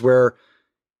permutations where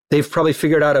they've probably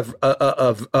figured out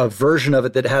a version of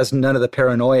it that has none of the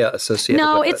paranoia associated with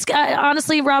it. No, it's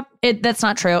honestly, Rob, that's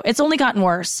not true. It's only gotten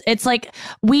worse. It's like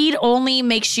weed only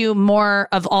makes you more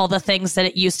of all the things that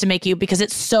it used to make you because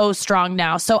it's so strong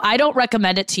now. So I don't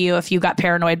recommend it to you if you got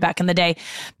paranoid back in the day,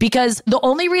 because the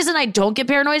only reason I don't get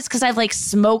paranoid is because I've like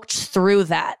smoked through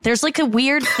that. There's like a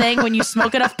weird thing when you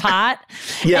smoke enough pot,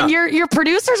 and your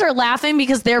producers are laughing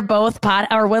because they're both pot,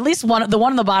 or at least one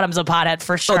on the bottom's a pothead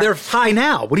for sure. Oh, they're high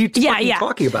now. What are you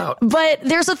talking about? But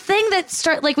there's a thing that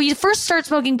when you first start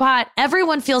smoking pot,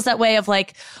 everyone feels that way of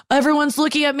like, everyone's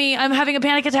looking at me, I'm having a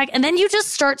panic attack. And then you just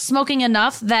start smoking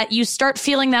enough that you start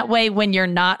feeling that way when you're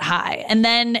not high. And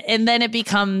then it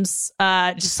becomes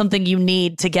just something you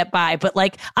need to get by. But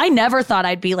like, I never thought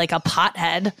I'd be like a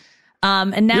pothead.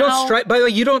 And now, by the way,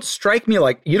 you don't strike me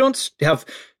like you don't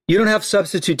have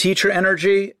substitute teacher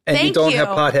energy, and you don't have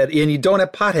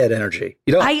pothead energy.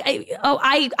 You don't.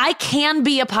 I can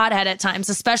be a pothead at times,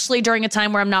 especially during a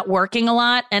time where I'm not working a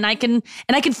lot, and I can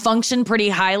function pretty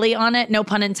highly on it, no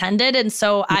pun intended. And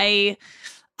so I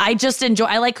just enjoy.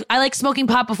 I like smoking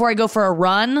pot before I go for a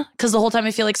run because the whole time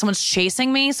I feel like someone's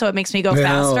chasing me, so it makes me go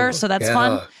faster. So that's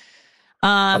fun.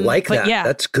 I like that. Yeah,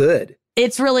 that's good.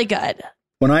 It's really good.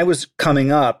 When I was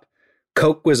coming up,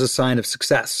 Coke was a sign of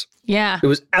success. Yeah. It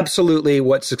was absolutely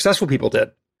what successful people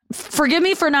did. Forgive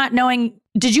me for not knowing.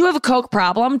 Did you have a Coke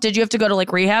problem? Did you have to go to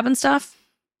like rehab and stuff?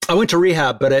 I went to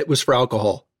rehab, but it was for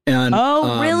alcohol. And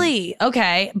really?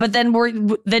 Okay. But then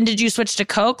did you switch to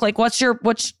Coke? Like Well,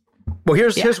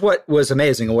 here's what was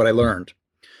amazing and what I learned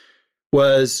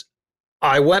was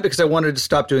I went because I wanted to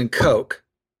stop doing Coke.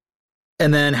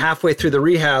 And then halfway through the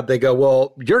rehab, they go,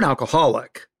 well, you're an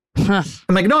alcoholic. I'm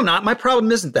like, no, I'm not. My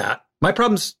problem isn't that. My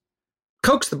problem's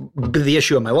Coke's the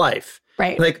issue of my life.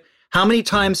 Right. Like, how many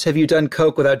times have you done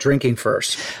Coke without drinking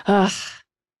first? I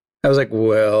was like,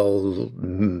 well,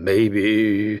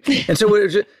 maybe. And so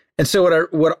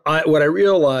what I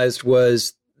realized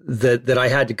was that I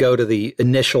had to go to the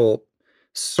initial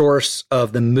source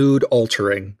of the mood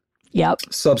altering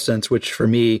substance, which for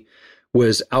me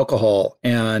was alcohol.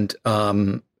 And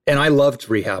I loved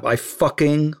rehab. I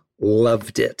fucking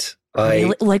loved it.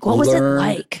 What was it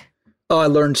like? Oh, I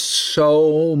learned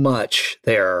so much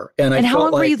there. And how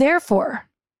long were you there for?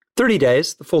 30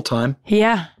 days, the full time.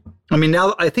 Yeah. I mean,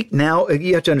 now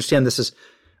you have to understand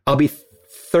I'll be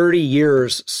 30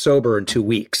 years sober in 2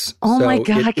 weeks. Oh my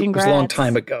God, congrats. It was a long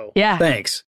time ago. Yeah.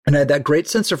 Thanks. And I had that great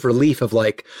sense of relief of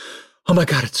like, oh my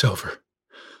God, it's over.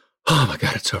 Oh my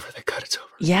God, it's over. Thank God it's over.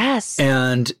 Yes.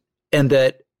 And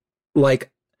that like,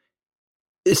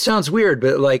 it sounds weird,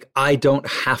 but like, I don't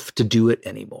have to do it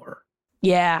anymore.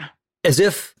 Yeah. As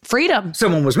if freedom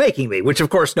someone was making me, which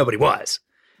of course nobody was.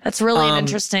 That's really an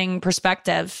interesting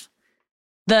perspective.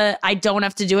 I don't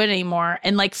have to do it anymore,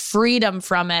 and like freedom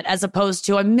from it, as opposed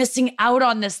to I'm missing out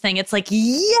on this thing. It's like,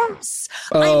 yes,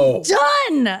 I'm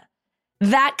done.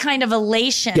 That kind of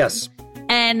elation. Yes.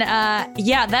 And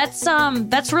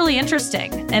that's really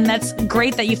interesting. And that's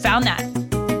great that you found that.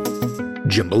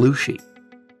 Jim Belushi.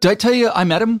 Did I tell you I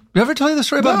met him? Did I ever tell you the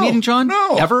story about meeting John?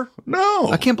 No. Ever? No.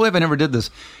 I can't believe I never did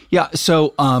this. Yeah.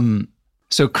 So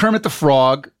Kermit the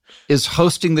Frog is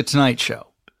hosting the Tonight Show.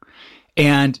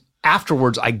 And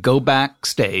afterwards, I go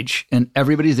backstage and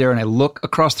everybody's there and I look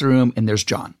across the room and there's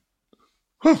John.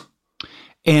 Huh.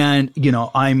 And,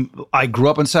 I grew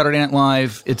up on Saturday Night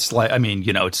Live. It's like,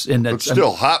 it's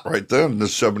still hot right then in the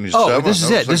 77. Oh, this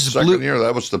is it. This is second year.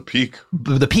 That was the peak.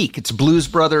 The peak. It's Blues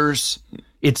Brothers.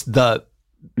 It's the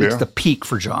peak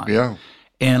for John. Yeah.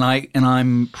 And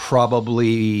I'm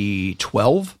probably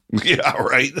 12. Yeah,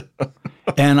 right.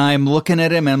 And I'm looking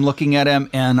at him and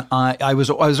and I was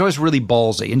always really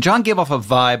ballsy. And John gave off a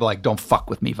vibe like, don't fuck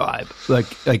with me vibe. Like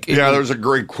there's a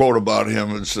great quote about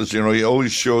him. It says, he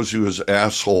always shows you his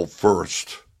asshole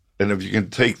first. And if you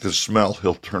can take the smell,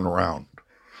 he'll turn around.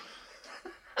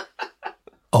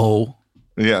 Oh,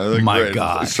 yeah, my great.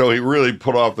 God. So he really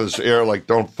put off this air like,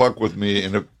 don't fuck with me.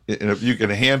 And if you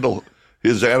can handle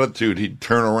his attitude, he'd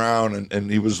turn around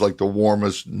and he was like the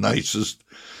warmest, nicest,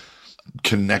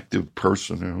 connective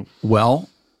person. Well,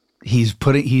 he's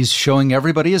showing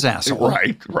everybody his asshole.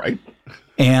 Right.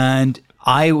 And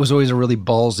I was always a really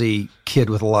ballsy kid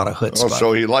with a lot of chutzpah. Oh,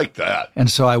 so he liked that. And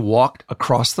so I walked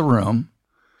across the room.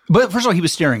 But first of all, he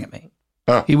was staring at me.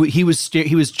 Oh. He was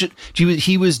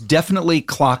definitely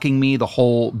clocking me the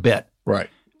whole bit. Right.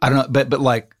 I don't know, but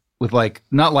like with like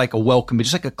not like a welcome, but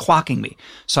just like a clocking me.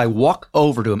 So I walk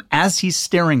over to him as he's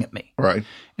staring at me. Right.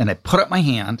 And I put up my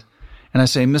hand and I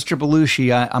say, Mr.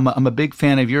 Belushi, I'm a big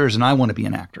fan of yours and I want to be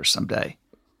an actor someday.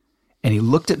 And he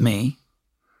looked at me.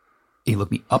 He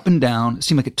looked me up and down. It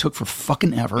seemed like it took for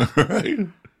fucking ever. Right.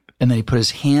 And then he put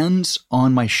his hands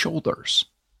on my shoulders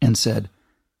and said,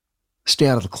 "Stay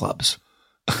out of the clubs."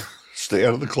 Stay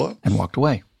out of the club? And walked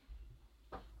away.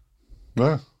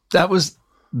 Yeah. That was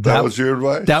your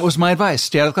advice? That was my advice.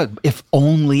 Stay out of the club. If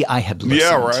only I had listened.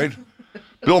 Yeah, right.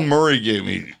 Bill Murray gave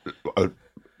me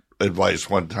advice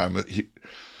one time.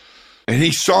 And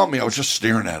he saw me. I was just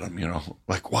staring at him,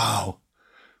 like, wow,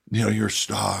 you're a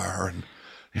star. And,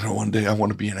 one day I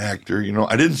want to be an actor.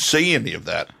 I didn't say any of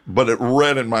that, but it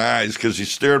read in my eyes because he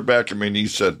stared back at me and he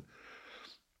said,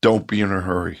 "Don't be in a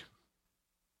hurry."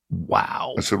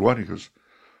 Wow. I said, "What?" He goes,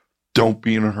 "Don't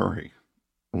be in a hurry.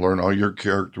 Learn all your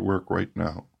character work right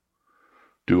now.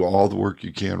 Do all the work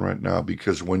you can right now,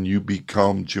 because when you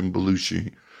become Jim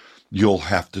Belushi, you'll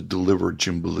have to deliver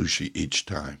Jim Belushi each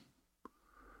time."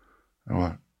 I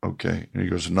went, "Okay." And he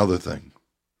goes, "Another thing.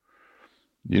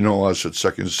 Us at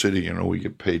Second City, we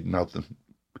get paid nothing.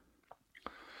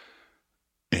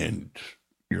 And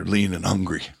you're lean and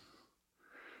hungry.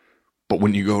 But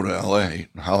when you go to L.A.,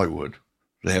 Hollywood,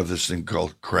 they have this thing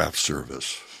called craft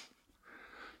service.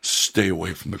 Stay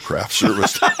away from the craft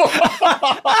service."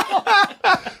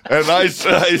 And I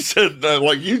said,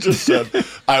 like you just said,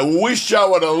 I wish I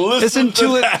would have listened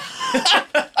to it.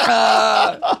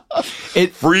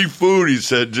 Free food, he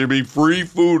said, Jimmy. Free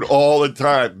food all the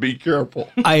time. Be careful.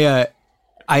 I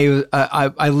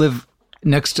live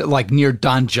next to, like, near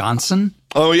Don Johnson.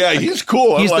 Oh yeah, he's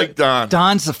cool. I like Don.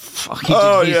 Don's a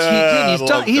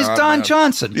he's Don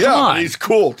Johnson. Come on. He's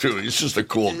cool too. He's just a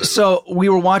cool dude. So we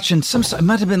were watching it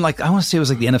might have been like, I want to say it was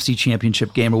like the NFC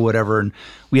Championship game or whatever, and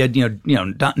we had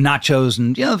nachos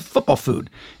and football food,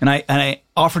 and I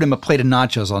offered him a plate of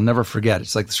nachos. I'll never forget.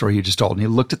 It's like the story you just told. And he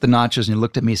looked at the nachos and he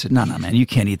looked at me and said, "No, man, you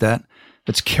can't eat that.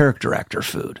 It's character actor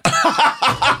food."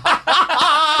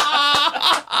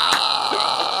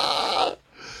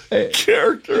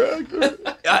 Character actor.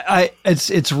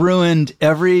 It's ruined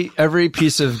every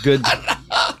piece of good.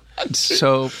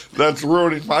 So that's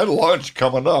ruining my lunch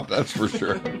coming up. That's for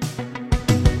sure. And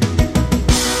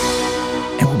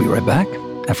we'll be right back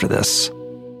after this.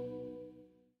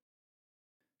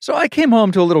 So I came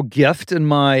home to a little gift in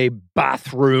my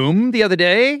bathroom the other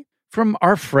day from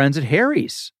our friends at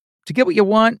Harry's. To get what you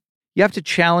want, you have to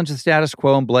challenge the status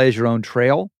quo and blaze your own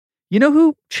trail. You know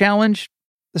who challenged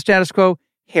the status quo?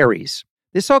 Harry's.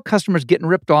 They saw customers getting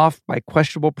ripped off by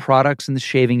questionable products in the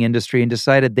shaving industry and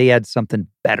decided they had something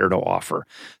better to offer.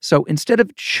 So instead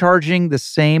of charging the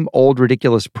same old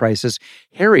ridiculous prices,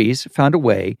 Harry's found a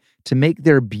way to make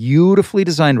their beautifully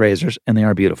designed razors, and they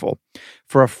are beautiful,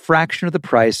 for a fraction of the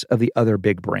price of the other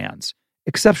big brands.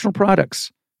 Exceptional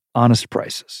products, honest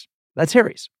prices. That's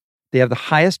Harry's. They have the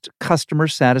highest customer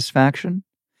satisfaction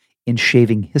in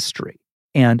shaving history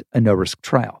and a no-risk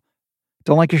trial.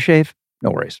 Don't like your shave? No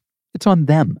worries. It's on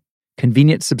them.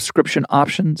 Convenient subscription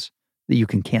options that you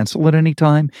can cancel at any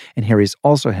time. And Harry's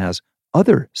also has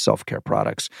other self-care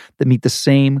products that meet the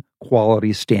same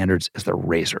quality standards as their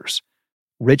razors.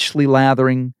 Richly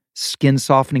lathering,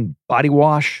 skin-softening body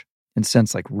wash in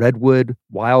scents like redwood,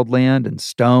 wildland, and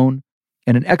stone.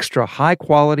 And an extra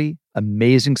high-quality,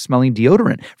 amazing-smelling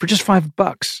deodorant for just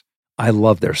 $5. I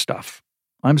love their stuff.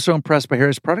 I'm so impressed by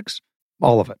Harry's products.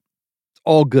 All of it. It's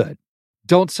all good.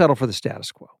 Don't settle for the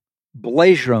status quo.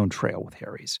 Blaze your own trail with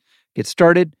Harry's. Get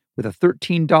started with a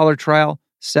 $13 trial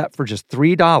set for just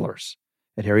 $3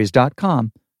 at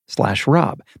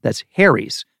harrys.com/Rob. That's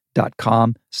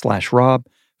harrys.com/Rob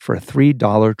for a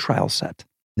 $3 trial set.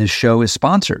 This show is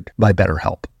sponsored by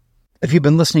BetterHelp. If you've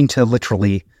been listening to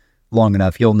Literally long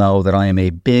enough, you'll know that I am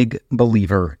a big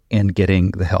believer in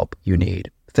getting the help you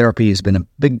need. Therapy has been a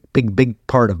big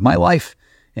part of my life,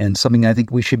 and something I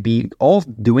think we should be all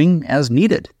doing as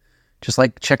needed, just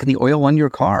like checking the oil on your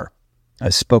car.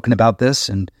 I've spoken about this,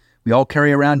 and we all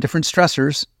carry around different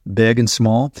stressors, big and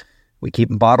small. We keep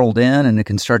them bottled in, and it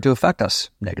can start to affect us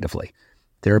negatively.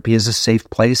 Therapy is a safe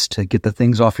place to get the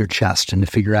things off your chest and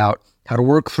to figure out how to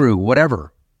work through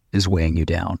whatever is weighing you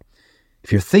down.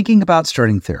 If you're thinking about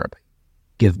starting therapy,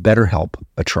 give BetterHelp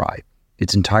a try.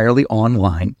 It's entirely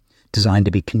online, designed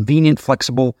to be convenient,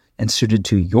 flexible, and suited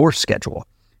to your schedule.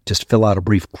 Just fill out a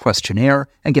brief questionnaire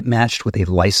and get matched with a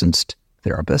licensed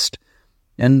therapist.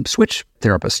 And switch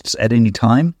therapists at any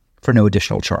time for no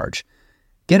additional charge.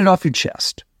 Get it off your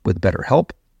chest with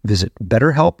BetterHelp. Visit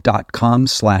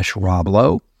betterhelp.com/Rob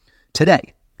Lowe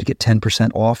today to get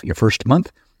 10% off your first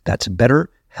month. That's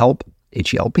BetterHelp,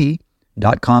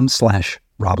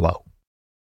 HELP.com/Rob Lowe.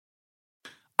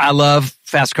 I love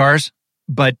fast cars,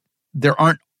 but there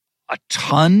aren't a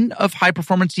ton of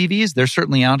high-performance EVs. They're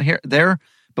certainly out there.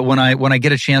 But when I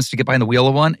get a chance to get behind the wheel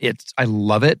of one, I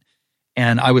love it.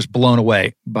 and I was blown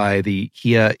away by the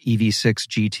Kia EV6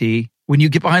 GT. When you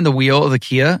get behind the wheel of the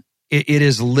Kia, it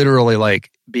is literally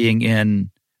like being in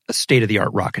a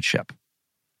state-of-the-art rocket ship,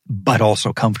 but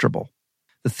also comfortable.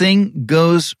 The thing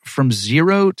goes from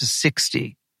 0 to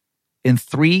 60 in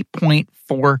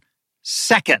 3.4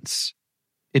 seconds.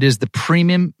 It is the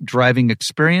premium driving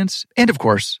experience, and of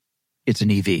course, it's an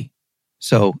EV.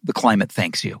 So the climate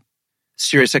thanks you.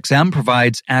 SiriusXM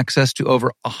provides access to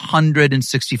over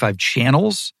 165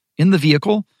 channels in the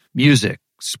vehicle: music,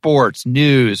 sports,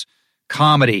 news,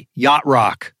 comedy, yacht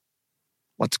rock.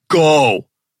 Let's go.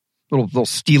 Little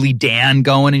Steely Dan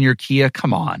going in your Kia.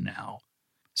 Come on now.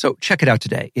 So check it out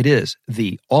today. It is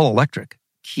the all-electric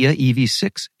Kia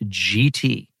EV6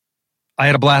 GT. I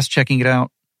had a blast checking it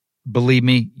out. Believe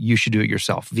me, you should do it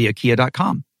yourself via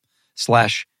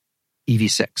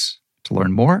kia.com/EV6. To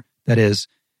learn more, that is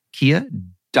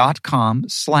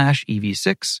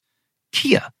kia.com/EV6.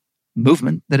 Kia,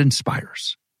 movement that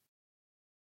inspires.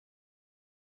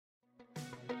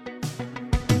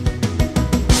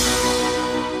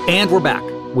 And we're back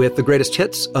with the greatest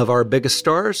hits of our biggest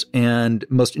stars and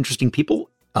most interesting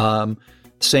people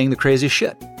saying the craziest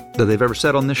shit that they've ever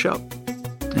said on this show.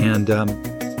 And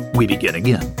we begin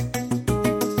again.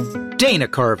 Dana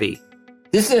Carvey.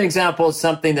 This is an example of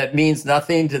something that means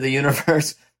nothing to the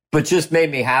universe, but just made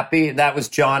me happy. That was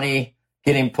Johnny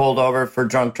getting pulled over for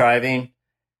drunk driving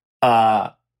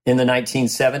in the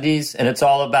 1970s. And it's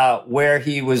all about where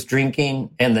he was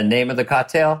drinking and the name of the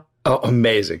cocktail. Oh,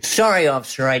 amazing. Sorry,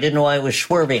 officer, I didn't know I was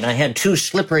swerving. I had 2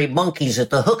 slippery monkeys at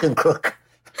the hook and crook.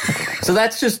 So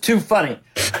that's just too funny.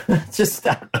 Just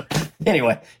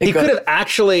anyway. He could have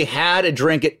actually had a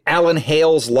drink at Alan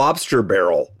Hale's Lobster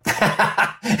Barrel.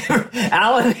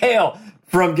 Alan Hale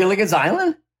from Gilligan's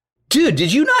Island? Dude,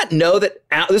 did you not know that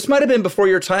this might have been before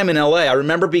your time in L.A.? I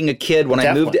remember being a kid when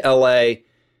I moved to L.A.,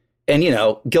 and, you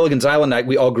know, Gilligan's Island,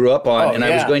 we all grew up on.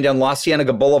 I was going down La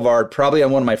Cienega Boulevard, probably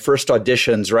on one of my first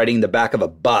auditions, riding the back of a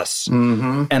bus.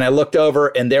 Mm-hmm. And I looked over,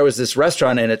 and there was this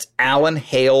restaurant, and it's Alan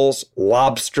Hale's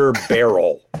Lobster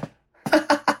Barrel.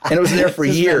 And it was there for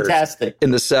years. Fantastic.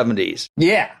 In the 70s.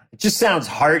 Yeah. It just sounds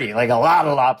hearty, like a lot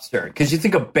of lobster. Because you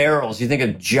think of barrels, you think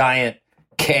of giant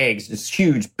kegs, just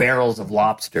huge barrels of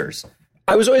lobsters.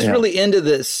 I was always really into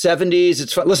the 70s.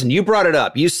 It's fun. Listen, you brought it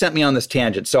up. You sent me on this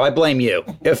tangent, so I blame you.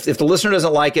 If the listener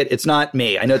doesn't like it, it's not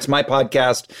me. I know it's my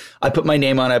podcast. I put my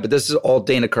name on it, but this is all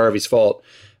Dana Carvey's fault.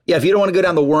 Yeah, if you don't want to go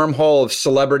down the wormhole of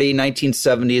celebrity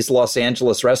 1970s Los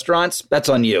Angeles restaurants, that's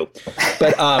on you.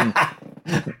 But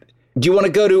do you want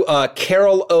to go to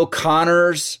Carol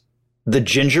O'Connor's The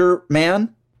Ginger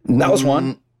Man? That was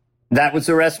one. That was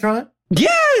a restaurant?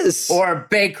 Yes! Or a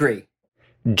bakery?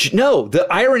 No,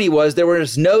 the irony was there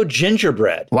was no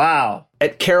gingerbread. Wow.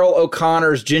 At Carol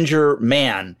O'Connor's Ginger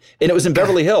Man. And it was in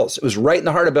Beverly Hills. It was right in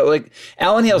the heart of it. Like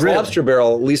Alan Hale's Lobster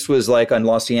Barrel at least was like on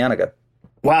La Cienega.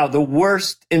 Wow, the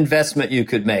worst investment you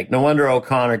could make. No wonder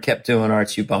O'Connor kept doing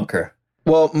Archie Bunker.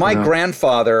 Well, my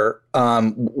grandfather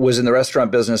was in the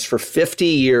restaurant business for 50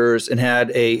 years and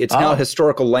had it's now a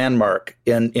historical landmark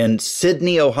in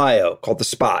Sydney, Ohio, called The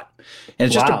Spot. And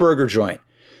it's just a burger joint.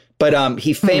 But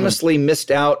he famously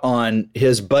missed out on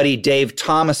his buddy Dave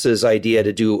Thomas's idea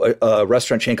to do a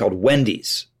restaurant chain called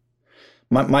Wendy's.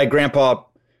 My grandpa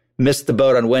missed the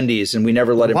boat on Wendy's, and we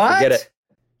never let him forget it.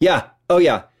 Yeah. Oh,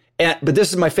 yeah. But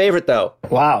this is my favorite, though.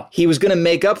 Wow. He was going to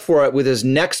make up for it with his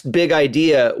next big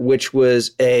idea, which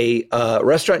was a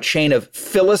restaurant chain of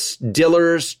Phyllis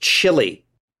Diller's Chili.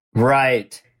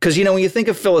 Right. Because, you know, when you think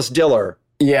of Phyllis Diller,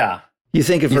 you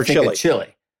think of her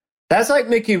chili. That's like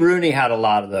Mickey Rooney had a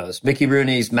lot of those. Mickey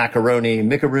Rooney's macaroni,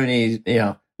 Mickey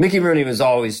Rooney was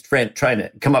always trying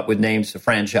to come up with names to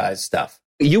franchise stuff.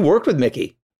 You worked with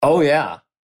Mickey. Oh, yeah.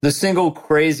 The single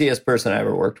craziest person I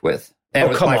ever worked with. And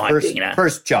it was my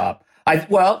first job.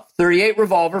 38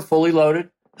 revolver, fully loaded.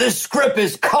 This script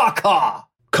is caca.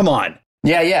 Come on.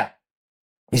 Yeah.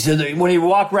 He said that when he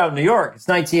walked around New York, it's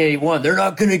 1981. They're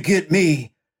not going to get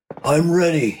me. I'm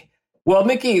ready. Well,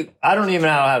 Mickey, I don't even know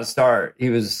how to start. He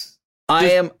was...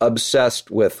 I am obsessed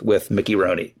with Mickey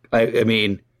Rooney. I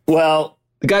mean, well,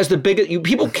 the guy's the biggest.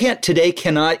 People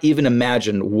cannot even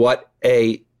imagine what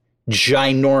a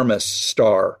ginormous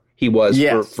star he was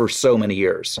for so many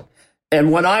years.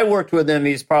 And when I worked with him,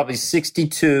 he's probably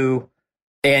 62,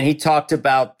 and he talked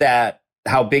about that,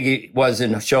 how big he was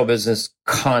in show business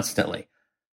constantly.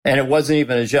 And it wasn't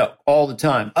even a joke, all the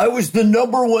time. I was the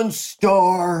 #1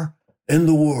 star in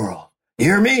the world. You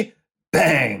hear me?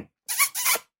 Bang.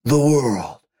 The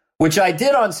world. Which I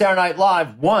did on Saturday Night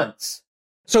Live once.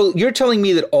 So you're telling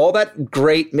me that all that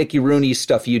great Mickey Rooney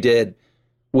stuff you did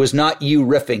was not you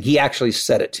riffing. He actually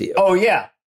said it to you. Oh, yeah.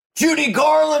 Judy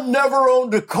Garland never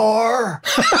owned a car.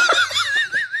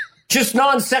 Just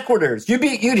non sequiturs.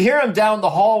 You'd hear him down the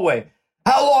hallway.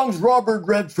 How long's Robert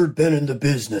Redford been in the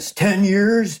business? 10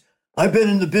 years? I've been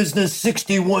in the business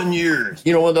 61 years.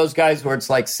 You know, one of those guys where it's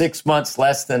like 6 months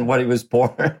less than what he was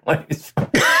born.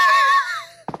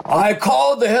 I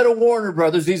called the head of Warner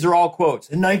Brothers. These are all quotes.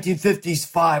 In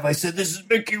 1955, I said, this is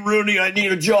Mickey Rooney. I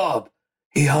need a job.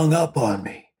 He hung up on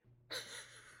me.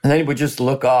 And then he would just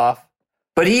look off.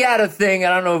 But he had a thing. I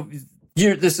don't know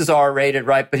if this is R-rated,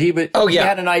 right? But he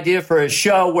had an idea for a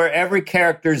show where every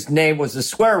character's name was a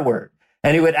swear word.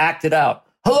 And he would act it out.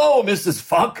 Hello, Mrs.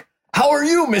 Fuck. How are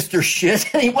you, Mr.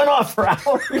 Shit? And he went on for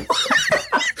hours.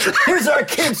 Here's our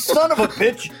kid, son of a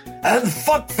bitch. And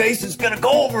fuckface is going to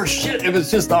go over shit. It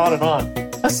was just on and on.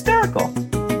 Hysterical.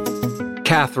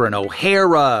 Catherine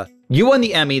O'Hara, you won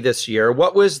the Emmy this year.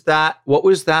 What was that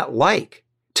like?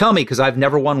 Tell me, because I've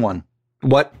never won one.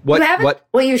 What? You haven't?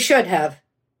 Well, you should have.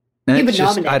 You've been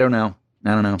nominated. I don't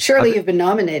know. Surely you've been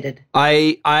nominated.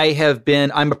 I have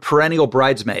been. I'm a perennial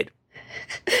bridesmaid.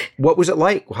 What was it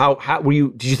like? How were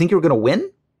you? Did you think you were going to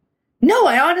win? No,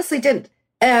 I honestly didn't.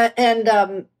 And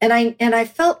I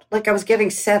felt like I was getting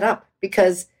set up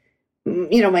because,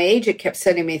 you know, my agent kept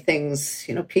sending me things,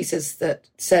 you know, pieces that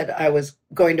said I was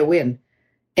going to win.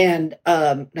 And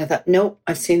I thought, nope,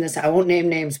 I've seen this. I won't name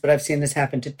names, but I've seen this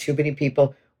happen to too many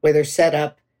people where they're set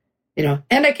up, you know.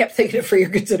 And I kept thinking of For Your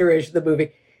Consideration, the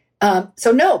movie.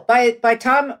 So no, by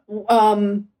time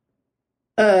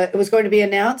it was going to be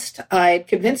announced, I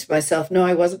convinced myself, no,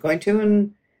 I wasn't going to.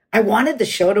 And I wanted the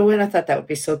show to win. I thought that would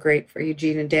be so great for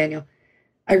Eugene and Daniel.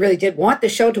 I really did want the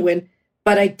show to win,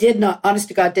 but I did not, honest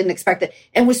to God, didn't expect it.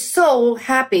 And was so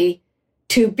happy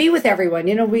to be with everyone.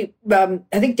 You know,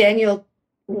 I think Daniel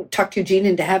talked Eugene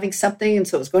into having something, and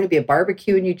so it was going to be a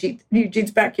barbecue in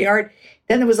Eugene's backyard.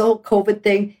 Then there was a whole COVID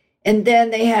thing. And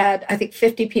then they had, I think,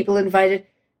 50 people invited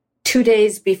 2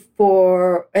 days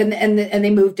before, and they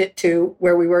moved it to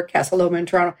where we were, Castle Loma in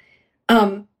Toronto.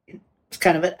 It's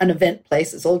kind of an event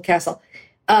place, this old castle.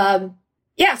 So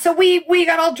we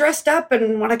got all dressed up,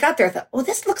 and when I got there, I thought, oh,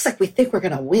 this looks like we think we're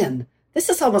going to win. This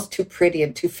is almost too pretty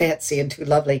and too fancy and too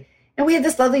lovely. And we had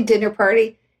this lovely dinner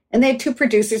party, and they had two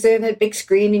producers there, and they had a big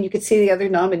screen, and you could see the other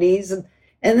nominees. And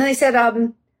then they said,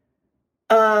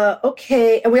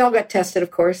 okay. And we all got tested,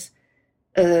 of course.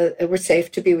 We're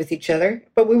safe to be with each other.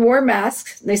 But we wore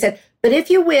masks. And they said, but if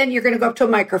you win, you're going to go up to a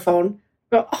microphone.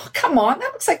 Go, oh, come on.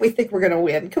 That looks like we think we're going to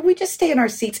win. Can we just stay in our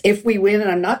seats if we win?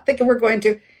 And I'm not thinking we're going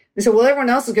to. They said, well, everyone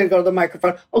else is going to go to the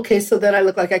microphone. Okay, so then I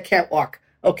look like I can't walk.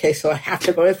 Okay, so I have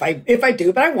to go if I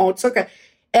do, but I won't. So okay.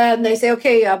 And they say,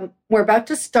 okay, we're about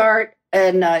to start,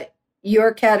 and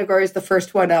your category is the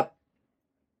first one up.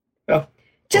 Well,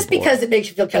 just because it makes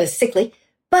you feel kind of sickly.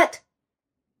 But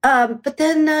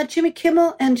then Jimmy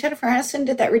Kimmel and Jennifer Aniston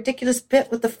did that ridiculous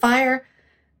bit with the fire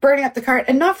burning up the cart.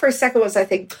 And not for a second was I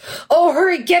think, oh,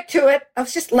 hurry, get to it. I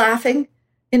was just laughing,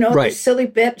 you know, the silly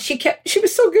bit. She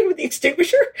was so good with the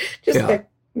extinguisher. Just like,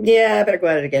 I better go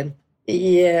at it again.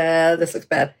 Yeah, this looks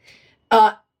bad.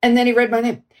 And then he read my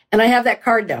name. And I have that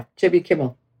card now. Jimmy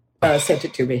Kimmel sent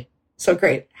it to me. So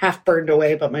great. Half burned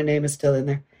away, but my name is still in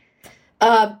there.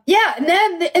 And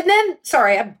then,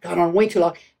 sorry, I've gone on way too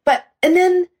long. And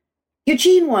then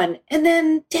Eugene won, and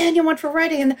then Daniel won for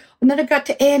writing, and then I got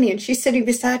to Annie, and she's sitting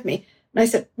beside me. And I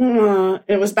said,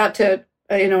 it was about to,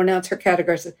 announce her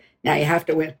category. I said, now you have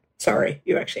to win. Sorry,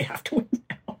 you actually have to win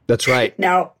now. That's right.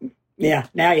 Now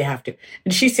you have to.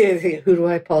 And she said, who do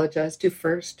I apologize to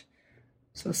first?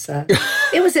 So sad.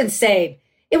 It was insane.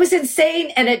 It was insane,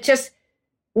 and it just,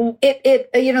 we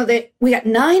got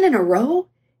 9 in a row.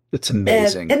 It's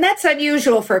amazing. And that's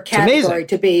unusual for a category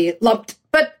to be lumped.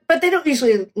 But they don't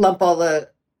usually lump all the,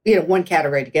 one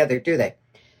category together, do they?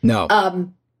 No.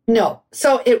 No.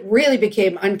 So it really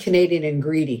became un-Canadian and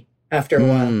greedy after a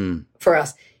while for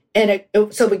us. And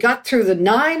so we got through the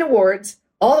 9 awards,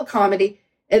 all the comedy,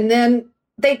 and then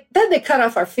they cut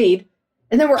off our feed.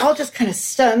 And then we're all just kind of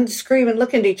stunned, screaming,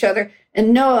 looking at each other.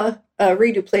 And Noah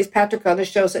Reed, who plays Patrick on the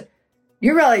show, said,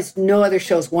 you realize no other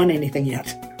show's won anything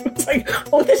yet. It's like,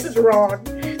 oh, this is wrong.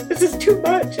 This is too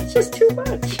much. It's just too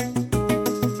much.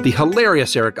 The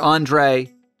hilarious Eric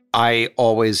Andre. I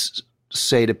always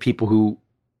say to people who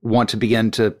want to begin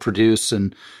to produce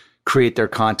and create their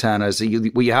content, is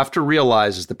that what you have to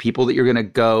realize is the people that you're going to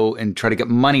go and try to get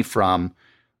money from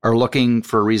are looking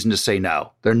for a reason to say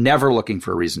no. They're never looking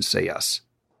for a reason to say yes.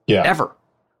 Yeah. Ever.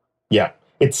 Yeah.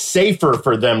 It's safer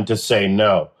for them to say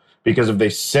no. Because if they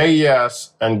say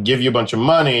yes and give you a bunch of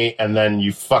money and then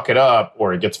you fuck it up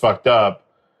or it gets fucked up,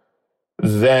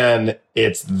 then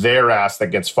it's their ass that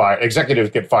gets fired.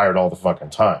 Executives get fired all the fucking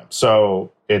time.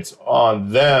 So it's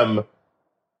on them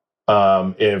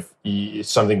if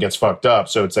something gets fucked up.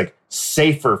 So it's like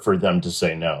safer for them to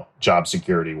say no, job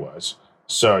security wise.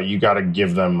 So you got to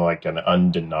give them like an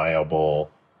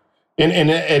undeniable, in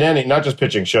any, not just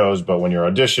pitching shows, but when you're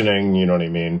auditioning, you know what I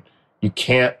mean? You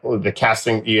can't, the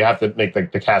casting, you have to make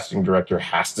the casting director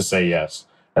has to say yes,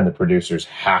 and the producers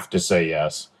have to say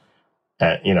yes.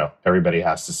 And, you know, everybody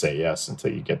has to say yes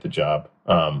until you get the job.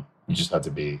 You just have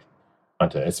to be,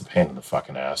 it's a pain in the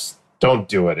fucking ass. Don't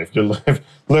do it. If you're,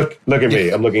 look at me.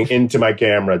 I'm looking into my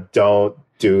camera. Don't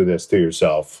do this to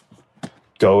yourself.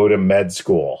 Go to med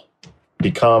school.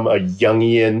 Become a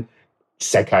Jungian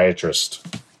psychiatrist.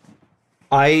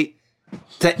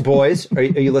 Boys, are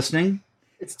you listening?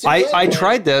 I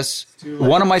tried this.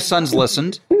 One of my sons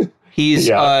listened. He's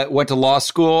went to law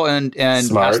school and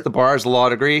passed the bar as a law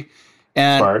degree.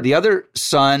 And the other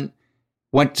son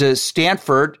went to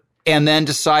Stanford and then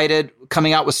decided,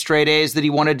 coming out with straight A's, that he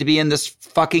wanted to be in this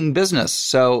fucking business.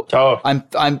 So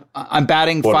I'm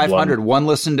batting 500. One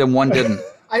listened and one didn't.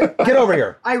 Get over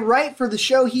here. I write for the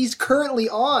show he's currently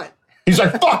on. He's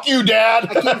like, "Fuck you,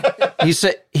 Dad." He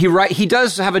said he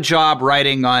does have a job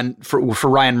writing for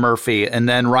Ryan Murphy, and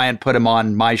then Ryan put him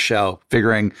on my show,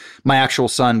 figuring my actual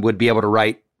son would be able to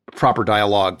write proper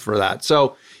dialogue for that.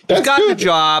 So he's got the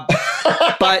job,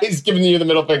 but he's giving you the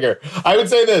middle finger. I would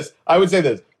say this.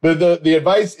 The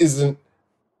advice isn't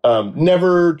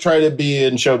never try to be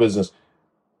in show business.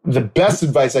 The best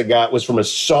advice I got was from a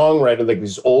songwriter, like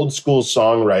this old school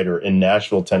songwriter in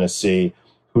Nashville, Tennessee,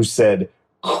 who said,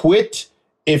 "Quit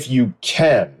if you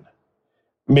can."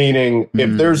 Meaning,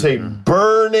 if there's a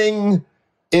burning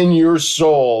in your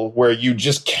soul where you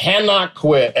just cannot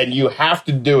quit and you have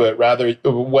to do it,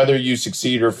 whether you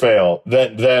succeed or fail,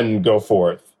 then go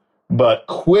forth. But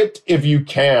quit if you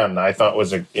can, I thought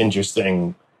was an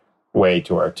interesting way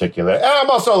to articulate. And I'm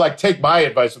also like, take my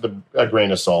advice with a grain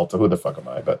of salt. Who the fuck am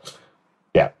I? But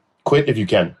yeah, quit if you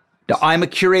can. Now, I'm a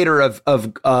curator of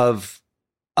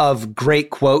great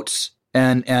quotes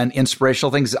and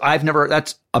inspirational things.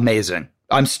 That's amazing.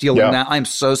 I'm stealing that. I'm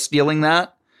so stealing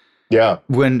that. Yeah.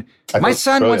 When my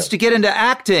son wants to get into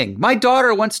acting, my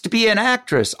daughter wants to be an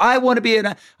actress. I want to be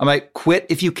I'm like, quit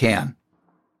if you can.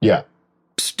 Yeah.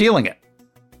 Stealing it.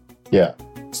 Yeah.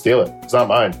 Steal it. It's not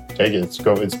mine. Take it.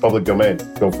 It's public domain.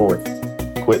 Go forth.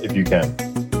 Quit if you can.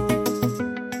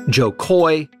 Joe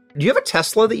Coy. Do you have a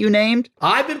Tesla that you named?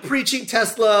 I've been preaching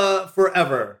Tesla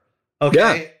forever.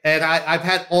 Okay. Yeah. And I've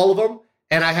had all of them.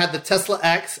 And I had the Tesla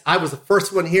X. I was the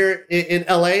first one here in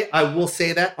LA. I will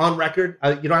say that on record.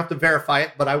 You don't have to verify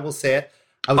it, but I will say it.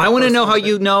 I want to know how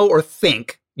you know or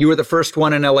think you were the first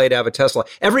one in LA to have a Tesla.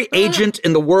 Every agent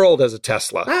in the world has a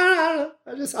Tesla. I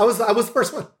was the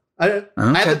first one. I had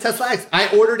the Tesla X. I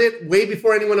ordered it way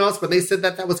before anyone else when they said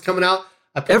that was coming out.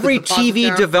 Every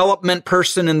TV development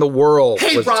person in the world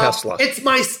was Rob, Tesla. It's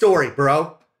my story,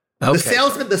 bro. Okay.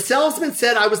 The salesman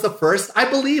said I was the first.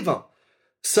 I believe him.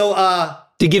 So,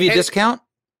 did he give you a discount?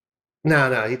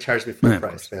 No, he charged me full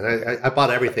price, man. I bought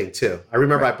everything too. I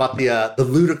remember I bought the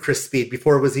ludicrous Speed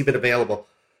before it was even available.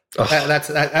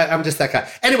 I'm just that guy.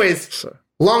 Anyways,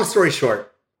 long story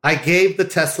short, I gave the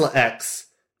Tesla X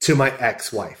to my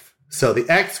ex-wife. So the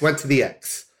X went to the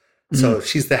X. So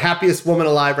she's the happiest woman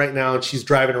alive right now, and she's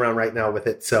driving around right now with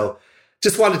it. So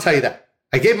just wanted to tell you that.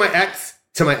 I gave my X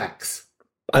to my ex.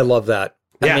 I love that.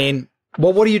 Yeah. I mean,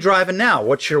 well, what are you driving now?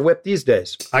 What's your whip these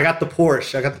days? I got the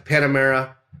Porsche. I got the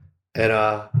Panamera, and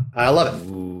I love it.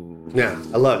 Ooh. Yeah,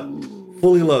 I love it.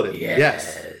 Fully loaded.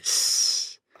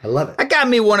 Yes. I love it. I got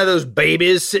me one of those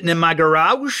babies sitting in my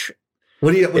garage.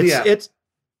 What do you have?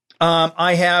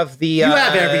 I have the... You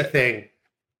have everything.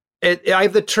 I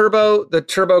have the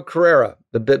turbo Carrera,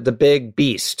 the big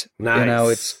beast. Nice. You know,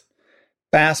 it's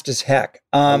fast as heck.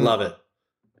 I love it.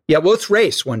 Yeah, well, let's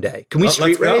race one day. Can we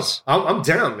street race? I'm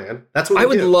down, man. That's what I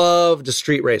would love to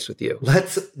street race with you.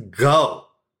 Let's go.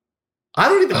 I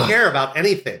don't even care about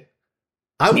anything.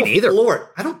 I will floor it.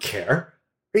 I don't care.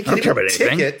 I don't care about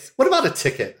anything. What about a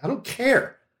ticket? I don't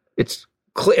care. If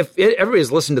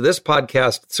everybody's listened to this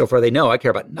podcast so far, they know I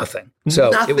care about nothing. So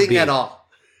nothing at all.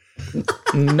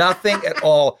 Nothing at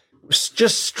all.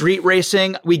 Just street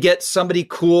racing. We get somebody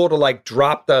cool to like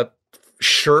drop the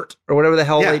shirt or whatever the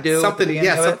hell they do. Something.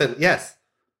 Yes.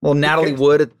 Well, Natalie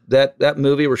Wood, that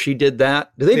movie where she did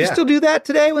that. Do they still do that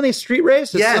today when they street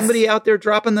race? Is somebody out there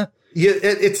dropping the...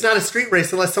 it's not a street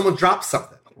race unless someone drops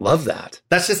something. Love that.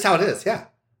 That's just how it is, yeah.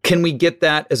 Can we get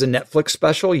that as a Netflix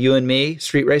special, you and me,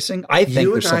 street racing? I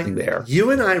think there's something there.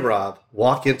 You and I, Rob,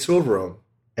 walk into a room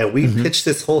and we pitch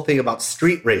this whole thing about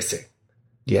street racing.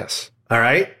 Yes. All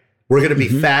right? We're going to be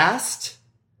fast.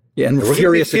 Yeah, and we're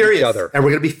furious at each other. And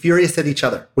we're going to be furious at each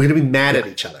other. We're going to be mad at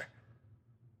each other.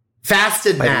 Fast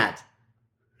and mad.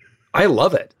 I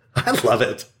love it. I love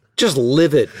it. Just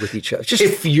livid with each other. Just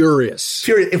furious.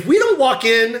 If we don't walk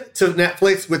in to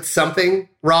Netflix with something,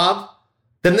 Rob,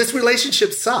 then this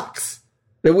relationship sucks.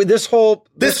 This whole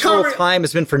time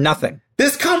has been for nothing.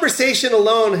 This conversation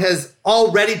alone has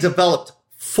already developed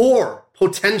 4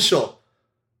 potential,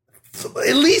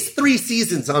 at least 3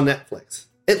 seasons on Netflix.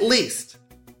 At least.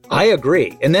 I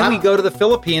agree. And then we go to the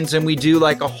Philippines and we do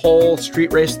like a whole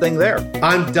street race thing there.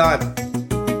 I'm done.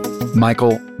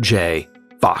 Michael J.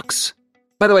 Fox.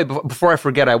 By the way, before I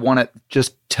forget, I want to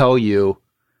just tell you,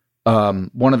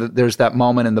 there's that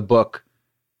moment in the book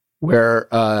where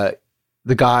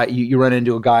the guy, you run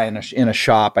into a guy in a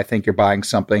shop. I think you're buying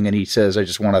something, and he says, "I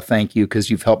just want to thank you because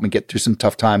you've helped me get through some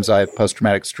tough times. I have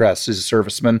post-traumatic stress as a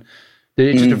serviceman."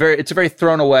 It's a very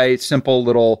thrown away, simple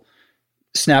little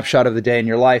snapshot of the day in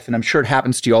your life, and I'm sure it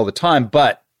happens to you all the time.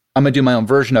 But I'm gonna do my own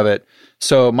version of it.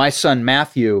 So my son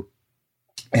Matthew,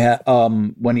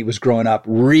 when he was growing up,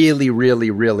 really,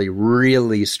 really, really,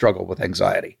 really struggled with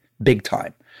anxiety, big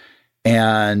time.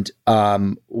 And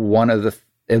one of the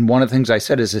things I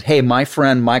said is that, hey, my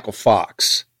friend Michael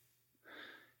Fox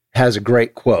has a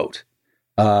great quote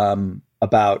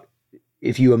about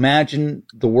if you imagine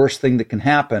the worst thing that can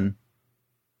happen,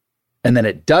 and then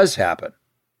it does happen,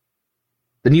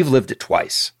 then you've lived it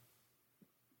twice.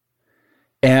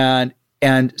 And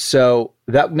so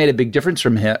that made a big difference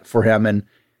for him. And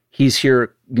he's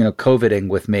here, COVIDing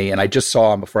with me. And I just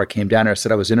saw him before I came down here. I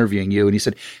said, I was interviewing you. And he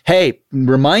said, hey,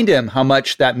 remind him how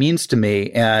much that means to me.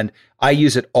 And I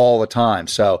use it all the time.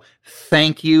 So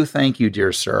thank you,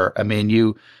 dear sir. I mean,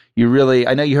 you really,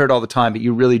 I know you hear it all the time, but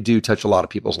you really do touch a lot of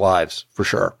people's lives for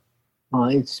sure. Oh,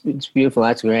 it's beautiful.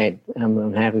 That's great.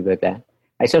 I'm happy about that.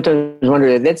 I sometimes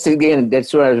wonder, that's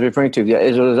what I was referring to.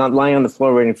 As I was lying on the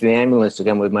floor waiting for the ambulance to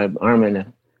come with my arm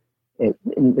in an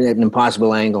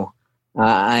impossible angle.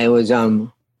 I was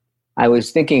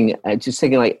thinking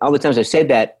like all the times I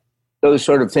said those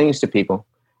sort of things to people,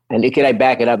 and could I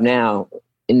back it up now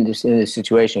in this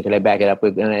situation? Could I back it up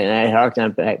with? And I had a hard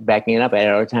time backing it up. I had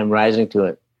a hard time rising to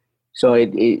it. So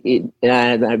and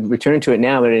I returned to it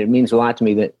now, but it means a lot to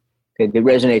me that it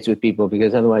resonates with people,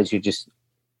 because otherwise you're just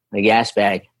a gas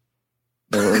bag.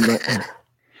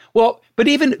 Well, but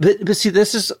see,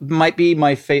 this might be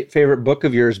my favorite book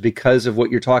of yours because of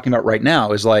what you're talking about right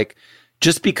now. Is like,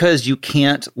 just because you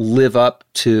can't live up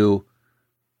to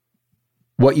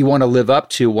what you want to live up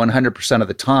to 100% of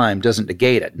the time doesn't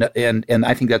negate it. And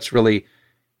I think that's really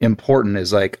important.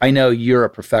 Is like, I know you're a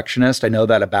perfectionist. I know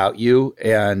that about you.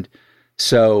 And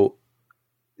so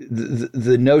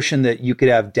the notion that you could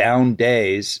have down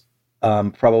days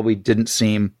probably didn't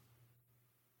seem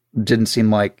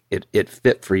like it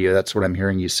fit for you. That's what I'm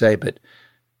hearing you say. But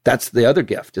that's the other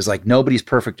gift, is like, nobody's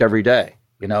perfect every day.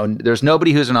 There's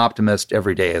nobody who's an optimist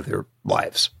every day of their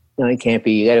lives. No, it can't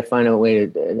be. You got to find a way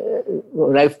to.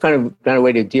 I've found a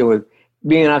way to deal with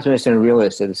being an optimist and a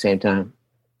realist at the same time.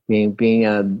 Being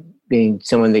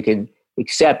someone that can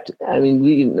accept. I mean,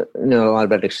 we know a lot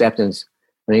about acceptance.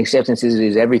 I mean, acceptance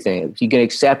is everything. If you can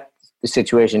accept the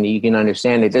situation, you can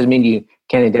understand it. It doesn't mean you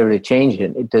can't endeavor to change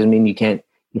it. It doesn't mean you can't.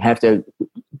 You have to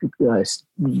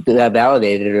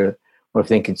validate it or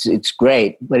think it's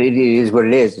great. But it is what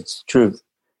it is. It's truth.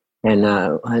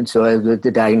 And so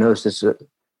the diagnosis of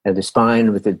the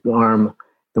spine with the arm,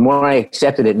 the more I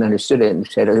accepted it and understood it and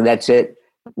said, oh, that's it.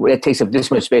 It takes up this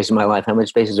much space in my life. How much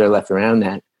space is there left around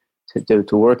that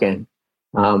to work in?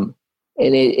 And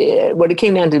what it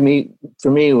came down to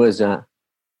for me was the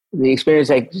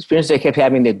experience I kept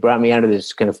having that brought me out of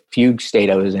this kind of fugue state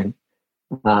I was in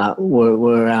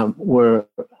were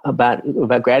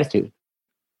about gratitude.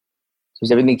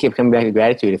 Because everything kept coming back to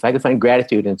gratitude. If I could find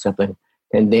gratitude in something,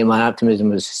 then my optimism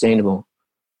was sustainable.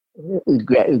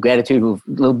 Gratitude,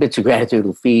 little bits of gratitude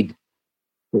will feed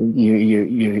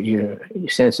your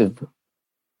sense of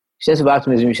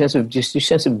optimism, your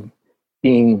sense of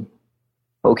being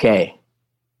okay.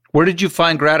 Where did you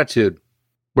find gratitude?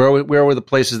 Where were the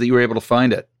places that you were able to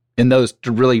find it in those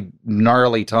really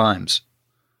gnarly times?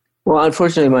 Well,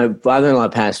 unfortunately, my father-in-law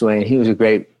passed away, and he was a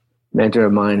great mentor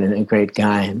of mine and a great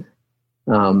guy. And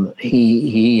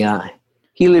he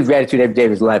lived gratitude every day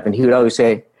of his life, and he would always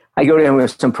say, I go to him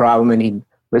with some problem, and he'd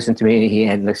listen to me, and he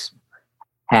had this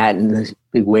hat and this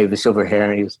big wave of silver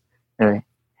hair, and he was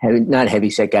not a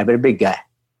heavy-set guy, but a big guy,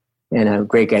 and a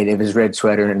great guy. He had his red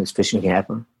sweater and his fishing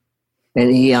cap on.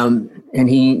 And he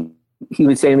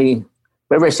would say to me,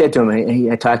 whatever I said to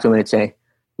him, I talked to him, and I'd say,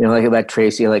 like about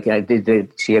Tracy, like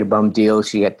she had a bum deal.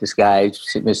 She got this guy,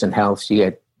 sickness and health. She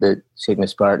got the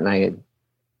sickness part, and I had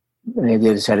the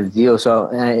other side of the deal. So,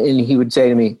 and he would say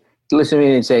to me, listen to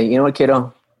me and say, you know what,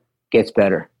 kiddo, gets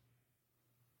better.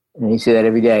 And he said that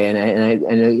every day.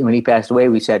 And when he passed away,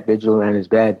 we sat vigil around his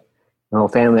bed, the whole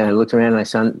family. And I looked around and I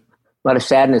saw a lot of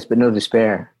sadness, but no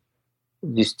despair.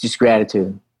 Just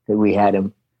gratitude that we had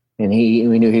him. And we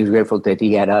knew he was grateful that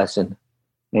he had us. And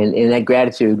that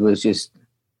gratitude was just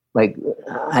like,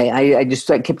 I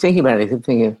kept thinking about it. I kept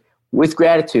thinking, with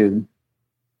gratitude,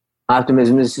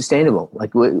 optimism is sustainable.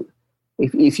 Like,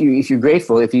 if you're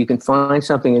grateful, if you can find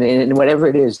something in whatever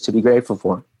it is to be grateful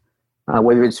for,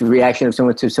 whether it's a reaction of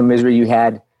someone to some misery you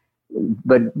had,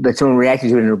 but someone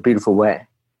reacted to it in a beautiful way.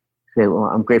 Say, well,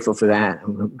 I'm grateful for that.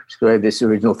 I'm sorry this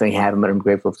original thing happened, but I'm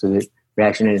grateful for the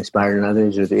reaction it inspired in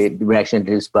others, or the reaction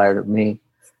it inspired in me.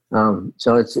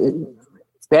 So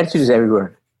gratitude is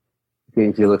everywhere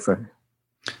if you look for it.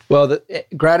 Well, the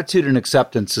gratitude and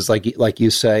acceptance is like you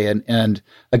say, and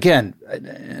again,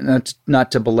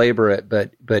 not to belabor it,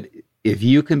 but if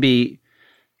you can be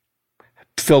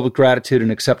filled with gratitude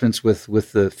and acceptance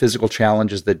with the physical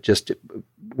challenges that just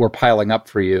were piling up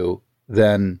for you,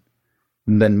 then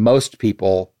most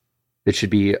people, it should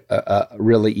be a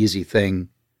really easy thing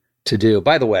to do.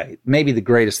 By the way, maybe the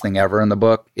greatest thing ever in the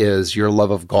book is your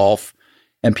love of golf.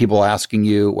 And people asking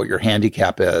you what your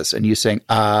handicap is, and you saying,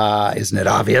 isn't it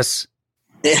obvious?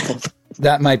 Yeah.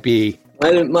 That might be... My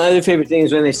other favorite thing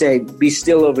is when they say, be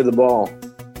still over the ball.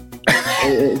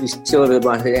 Be still over the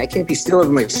ball. I can't be still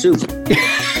over my soup.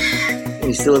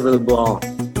 Be still over the ball.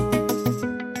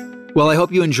 Well, I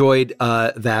hope you enjoyed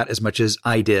that as much as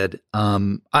I did.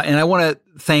 And I want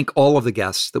to thank all of the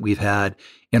guests that we've had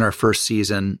in our first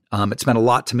season. It's meant a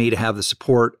lot to me to have the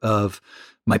support of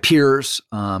my peers,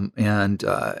 and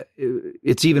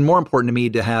it's even more important to me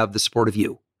to have the support of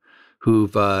you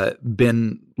who've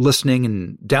been listening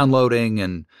and downloading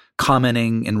and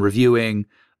commenting and reviewing.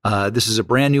 This is a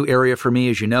brand new area for me,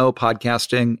 as you know,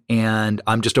 podcasting, and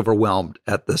I'm just overwhelmed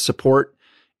at the support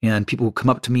and people who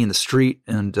come up to me in the street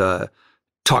and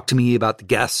talk to me about the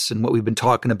guests and what we've been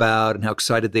talking about and how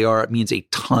excited they are. It means a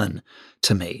ton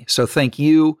to me. So thank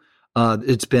you.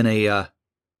 It's been a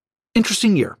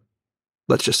interesting year.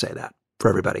 Let's just say that for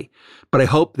everybody. But I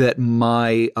hope that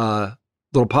my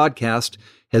little podcast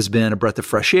has been a breath of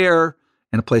fresh air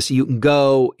and a place that you can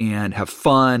go and have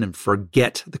fun and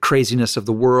forget the craziness of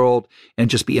the world and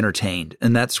just be entertained.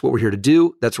 And that's what we're here to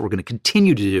do. That's what we're going to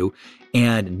continue to do.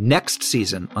 And next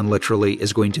season on Literally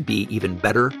is going to be even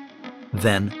better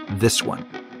than this one.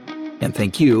 And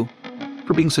thank you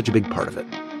for being such a big part of it.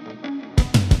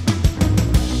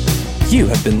 You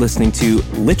have been listening to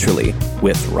Literally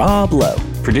with Rob Lowe,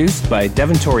 produced by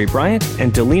Devin Torrey Bryant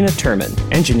and Delina Turman,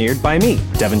 engineered by me,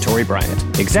 Devin Torrey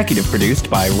Bryant, executive produced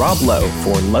by Rob Lowe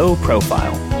for Low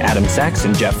Profile, Adam Sachs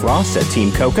and Jeff Ross at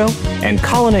Team Coco, and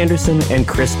Colin Anderson and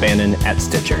Chris Bannon at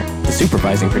Stitcher. The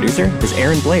supervising producer is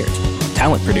Aaron Blaird.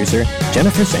 Talent producer,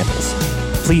 Jennifer Samples.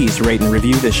 Please rate and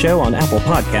review the show on Apple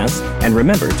Podcasts, and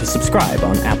remember to subscribe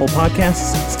on Apple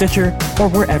Podcasts, Stitcher, or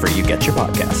wherever you get your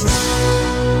podcasts.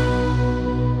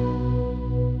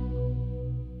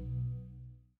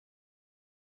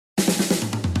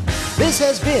 This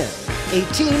has been a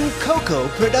Team Coco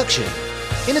production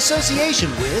in association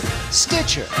with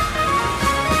Stitcher.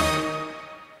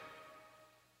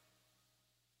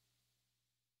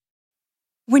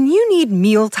 When you need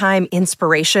mealtime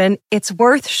inspiration, it's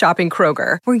worth shopping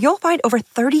Kroger, where you'll find over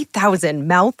 30,000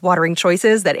 mouth-watering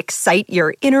choices that excite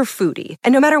your inner foodie.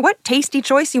 And no matter what tasty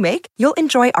choice you make, you'll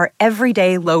enjoy our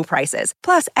everyday low prices,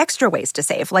 plus extra ways to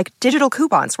save, like digital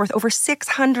coupons worth over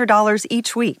 $600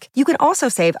 each week. You can also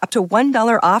save up to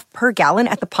 $1 off per gallon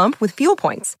at the pump with fuel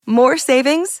points. More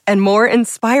savings and more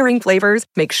inspiring flavors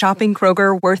make shopping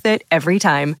Kroger worth it every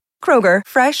time. Kroger,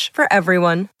 fresh for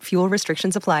everyone. Fuel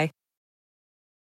restrictions apply.